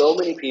know so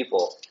many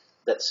people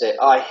that say,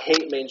 oh, I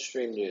hate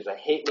mainstream news. I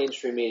hate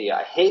mainstream media.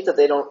 I hate that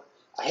they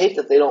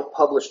don't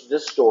publish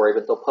this story,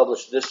 but they'll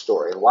publish this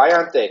story. And why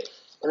aren't they?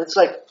 And it's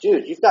like,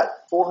 dude, you've got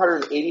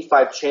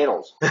 485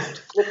 channels.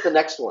 Click the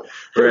next one.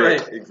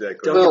 Right. Exactly.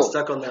 Don't get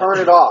stuck on that. Turn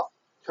it off.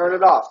 Turn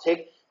it off.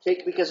 Take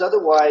because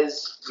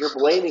otherwise you're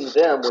blaming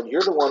them when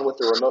you're the one with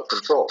the remote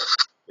control.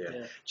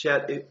 Yeah.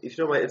 Chad, if you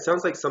don't mind, it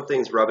sounds like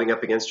something's rubbing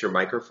up against your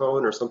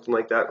microphone or something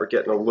like that. We're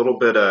getting a little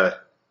bit of...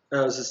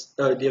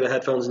 do you have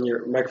headphones in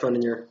your microphone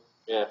in your...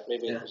 Yeah,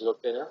 maybe. Yeah. Is it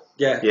okay now?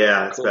 Yeah.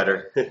 Yeah, it's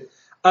better.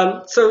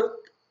 So,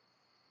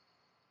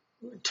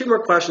 2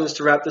 more questions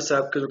to wrap this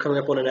up because we're coming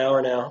up on an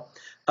hour now.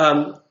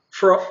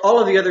 For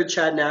all of the other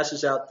Chad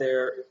Nashes out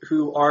there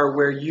who are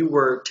where you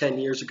were 10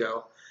 years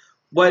ago,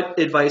 what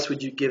advice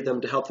would you give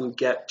them to help them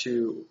get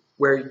to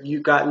where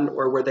you've gotten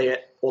or where they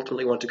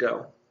ultimately want to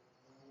go?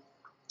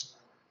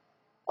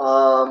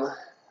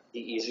 Be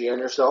easy on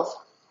yourself.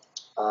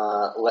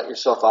 Let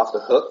yourself off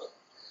the hook.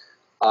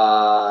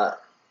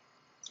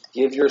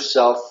 Give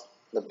yourself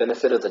the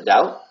benefit of the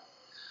doubt.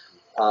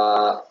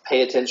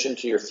 Pay attention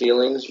to your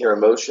feelings, your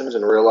emotions,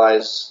 and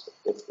realize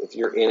if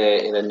you're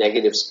in a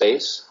negative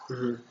space.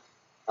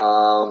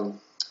 Mm-hmm.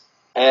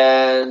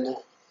 And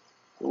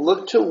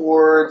look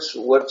towards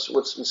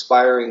what's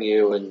inspiring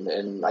you,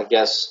 and I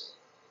guess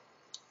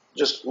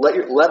just let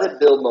it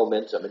build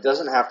momentum. It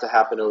doesn't have to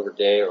happen over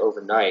day or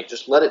overnight.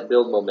 Just let it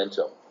build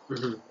momentum,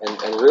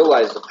 and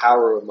realize the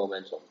power of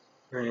momentum.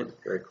 Right.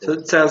 Very cool. So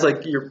it sounds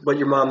like what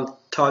your mom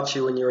taught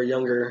you when you were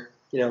younger.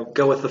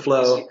 Go with the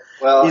flow.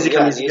 Easy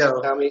come, easy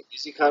go.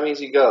 Easy come,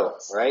 easy go.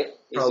 Right?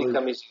 Probably easy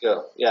come, easy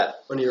go. Yeah.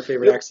 One of your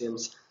favorite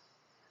axioms.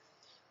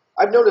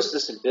 I've noticed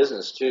this in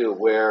business too,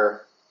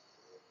 where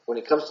when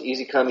it comes to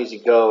easy come, easy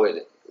go,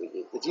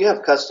 if you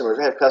have customers,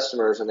 I have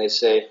customers, and they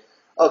say,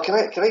 "Oh, can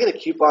I get a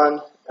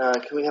coupon?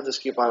 Can we have this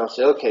coupon?" I'll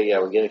say, "Okay, yeah,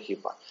 we'll get a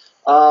coupon."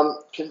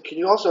 Can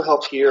you also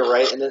help here,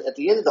 right? And then at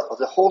the end of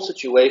the whole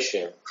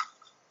situation,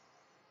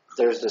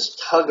 there's this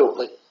tug of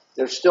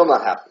they're still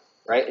not happy,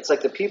 right? It's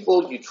like the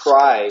people you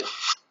try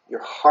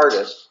your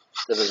hardest,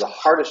 that is the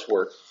hardest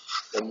work,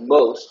 the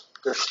most,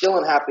 they're still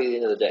unhappy at the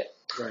end of the day,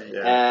 right?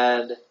 Yeah.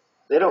 And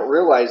they don't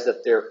realize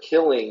that they're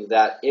killing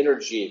that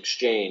energy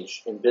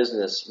exchange in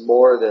business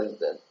more than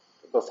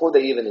before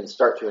they even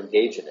start to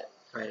engage in it.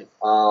 Right.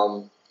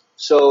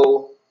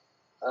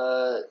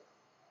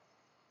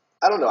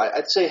 I don't know.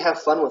 I'd say have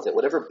fun with it.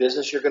 Whatever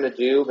business you're going to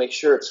do, make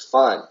sure it's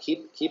fun.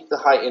 Keep the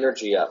high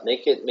energy up.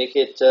 Make it.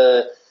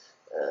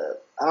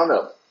 I don't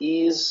know.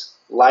 Ease,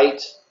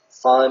 light,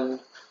 fun.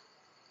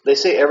 They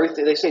say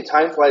everything. They say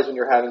time flies when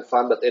you're having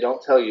fun, but they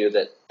don't tell you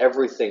that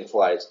everything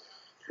flies.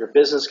 Your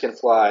business can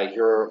fly.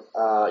 Your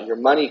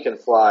money can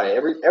fly.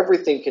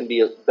 Everything can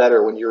be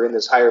better when you're in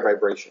this higher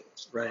vibration.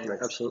 Right.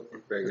 Absolutely.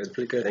 Very good. That's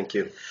pretty good. Thank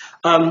you.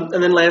 And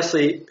then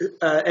lastly,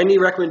 any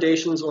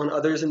recommendations on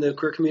others in the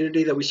queer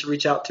community that we should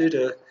reach out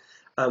to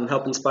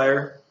help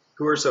inspire?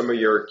 Who are some of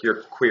your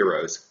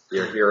queeros,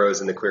 your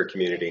heroes in the queer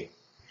community?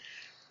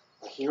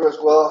 Heroes,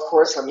 well, of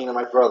course, I mean,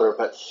 my brother,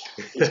 but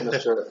he's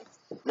Mr.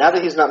 Now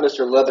that he's not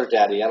Mr. Leather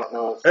Daddy, I don't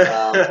know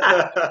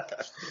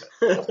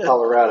if of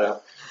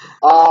Colorado.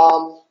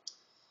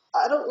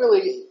 I don't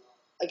really.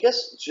 I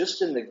guess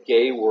just in the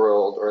gay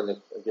world or in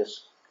the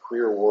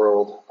queer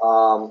world,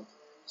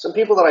 some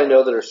people that I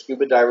know that are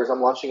scuba divers. I'm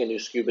launching a new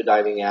scuba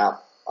diving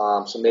app,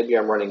 so maybe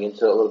I'm running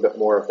into a little bit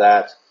more of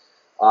that.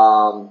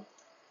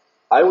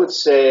 I would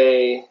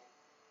say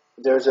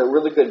there's a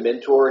really good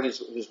mentor.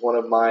 He's one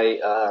of my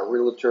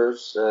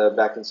realtors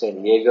back in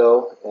San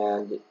Diego,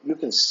 and you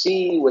can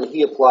see when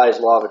he applies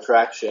law of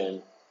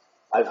attraction.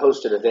 I've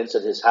hosted events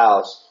at his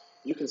house.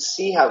 You can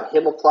see how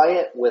him apply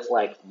it with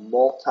like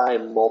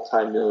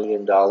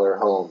multi-million-dollar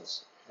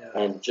homes,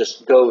 and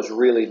just goes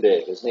really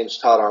big. His name's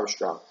Todd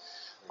Armstrong,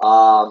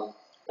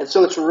 and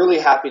so I'm really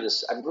happy to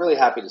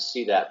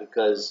see that,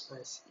 because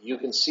you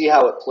can see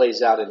how it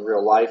plays out in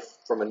real life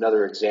from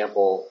another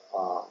example.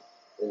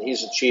 And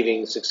he's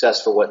achieving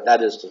success for what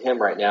that is to him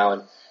right now.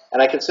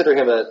 And I consider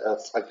him a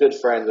good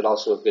friend, but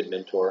also a good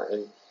mentor,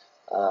 and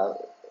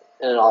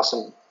an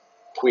awesome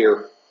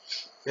queer.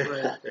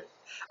 Right.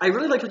 I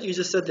really like what you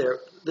just said there.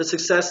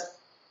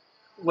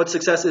 What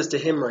success is to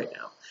him right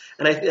now.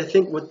 And I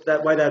think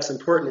why that's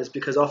important is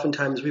because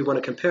oftentimes we want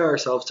to compare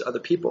ourselves to other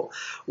people.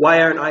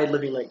 Why aren't I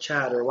living like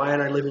Chad, or why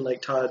aren't I living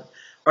like Todd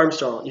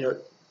Armstrong?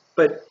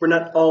 But we're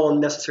not all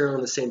necessarily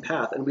on the same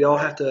path, and we all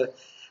have to.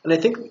 And I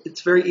think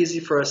it's very easy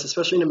for us,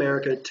 especially in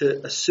America,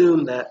 to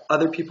assume that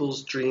other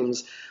people's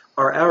dreams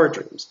are our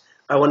dreams.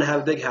 I want to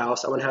have a big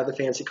house. I want to have the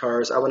fancy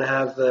cars. I want to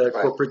have the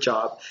corporate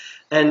job.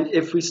 And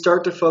if we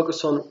start to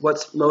focus on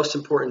what's most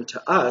important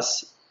to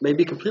us,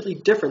 maybe completely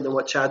different than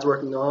what Chad's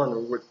working on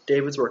or what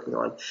David's working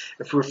on,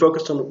 if we're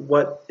focused on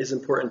what is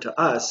important to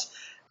us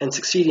and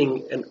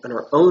succeeding in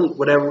our own,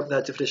 whatever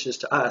that definition is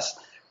to us,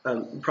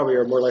 probably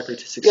are more likely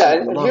to succeed. Yeah,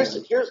 and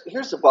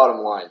here's the bottom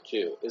line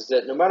too: is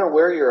that no matter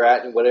where you're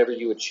at and whatever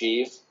you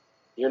achieve,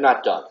 you're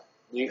not done.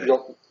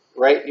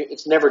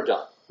 It's never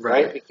done,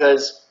 right?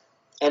 Because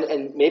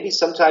and maybe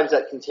sometimes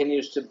that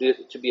continues to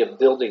be a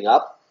building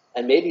up,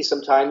 and maybe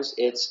sometimes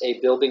it's a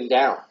building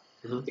down,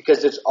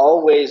 because there's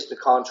always the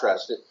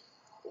contrast.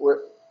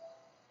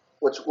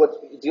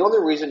 The only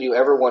reason you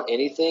ever want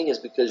anything is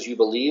because you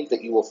believe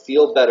that you will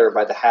feel better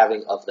by the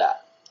having of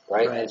that,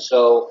 right? And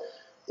so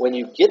when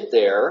you get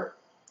there,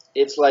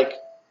 it's like,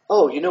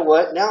 oh, you know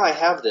what? Now I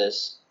have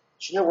this.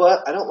 But you know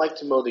what? I don't like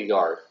to mow the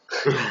yard.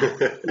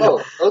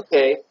 Oh,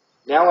 okay.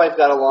 Now I've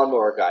got a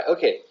lawnmower guy.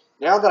 Okay.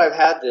 Now that I've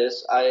had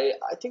this, I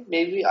think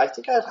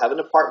I have an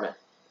apartment,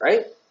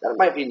 right? That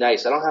might be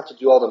nice. I don't have to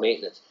do all the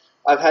maintenance.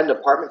 I've had an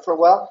apartment for a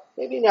while.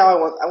 Maybe now I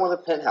want a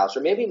penthouse,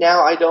 or maybe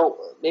now I don't.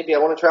 Maybe I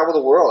want to travel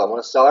the world. I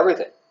want to sell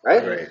everything,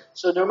 right?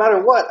 So no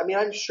matter what, I mean,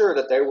 I'm sure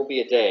that there will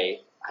be a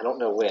day. I don't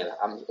know when.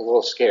 I'm a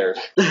little scared.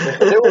 But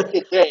there will be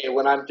a day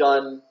when I'm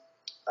done,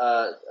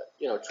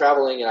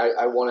 traveling, and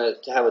I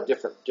want to have a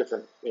different,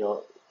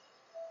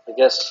 I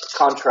guess,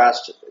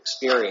 contrast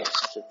experience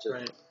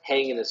to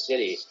hang in a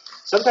city.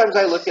 Sometimes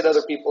I look at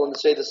other people and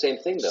say the same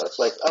thing, though. It's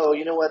like, oh,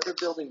 you know what? They're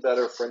building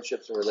better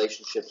friendships and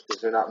relationships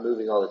because they're not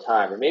moving all the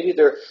time. Or maybe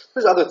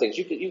there's other things.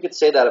 You could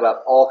say that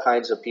about all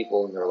kinds of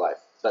people in their life.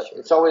 But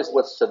it's always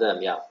what's to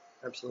them,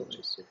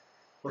 Absolutely.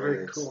 Well,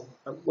 very cool.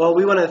 Well,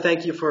 we want to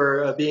thank you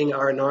for being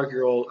our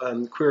inaugural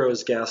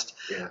Queeros guest.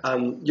 Yeah.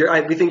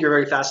 We think you're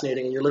very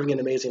fascinating, and you're living an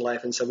amazing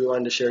life, and so we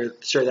wanted to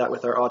share that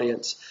with our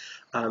audience.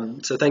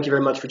 So thank you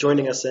very much for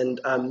joining us.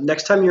 And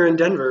next time you're in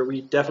Denver,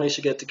 we definitely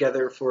should get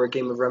together for a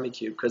game of Rummy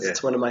Cube, because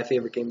it's one of my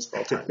favorite games of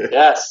all time.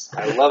 Yes,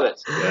 I love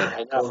it.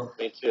 I know, cool.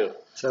 Me too.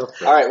 So,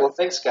 all right, well,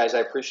 thanks, guys.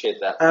 I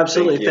appreciate that.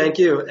 Absolutely, thank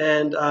you.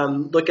 And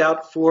look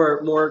out for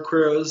more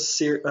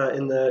Queeros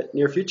in the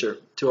near future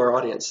to our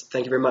audience.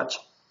 Thank you very much.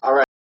 All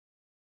right.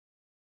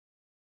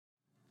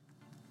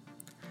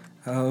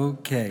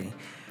 Okay,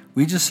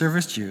 we just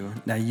serviced you.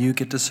 Now you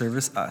get to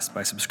service us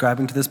by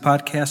subscribing to this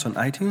podcast on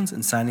iTunes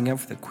and signing up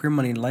for the Queer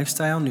Money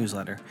Lifestyle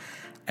newsletter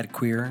at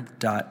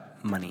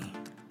queer.money.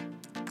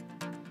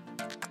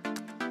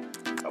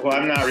 Well,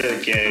 I'm not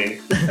really gay.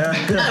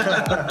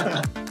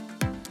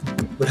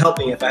 It would help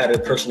me if I had a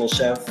personal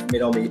chef who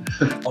made all my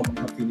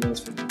healthy meals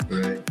for me.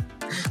 Right.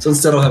 So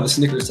instead I'll have a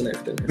Snickers tonight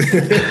for dinner.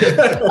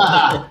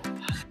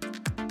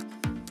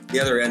 The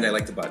other end, I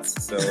like the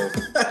butts. So.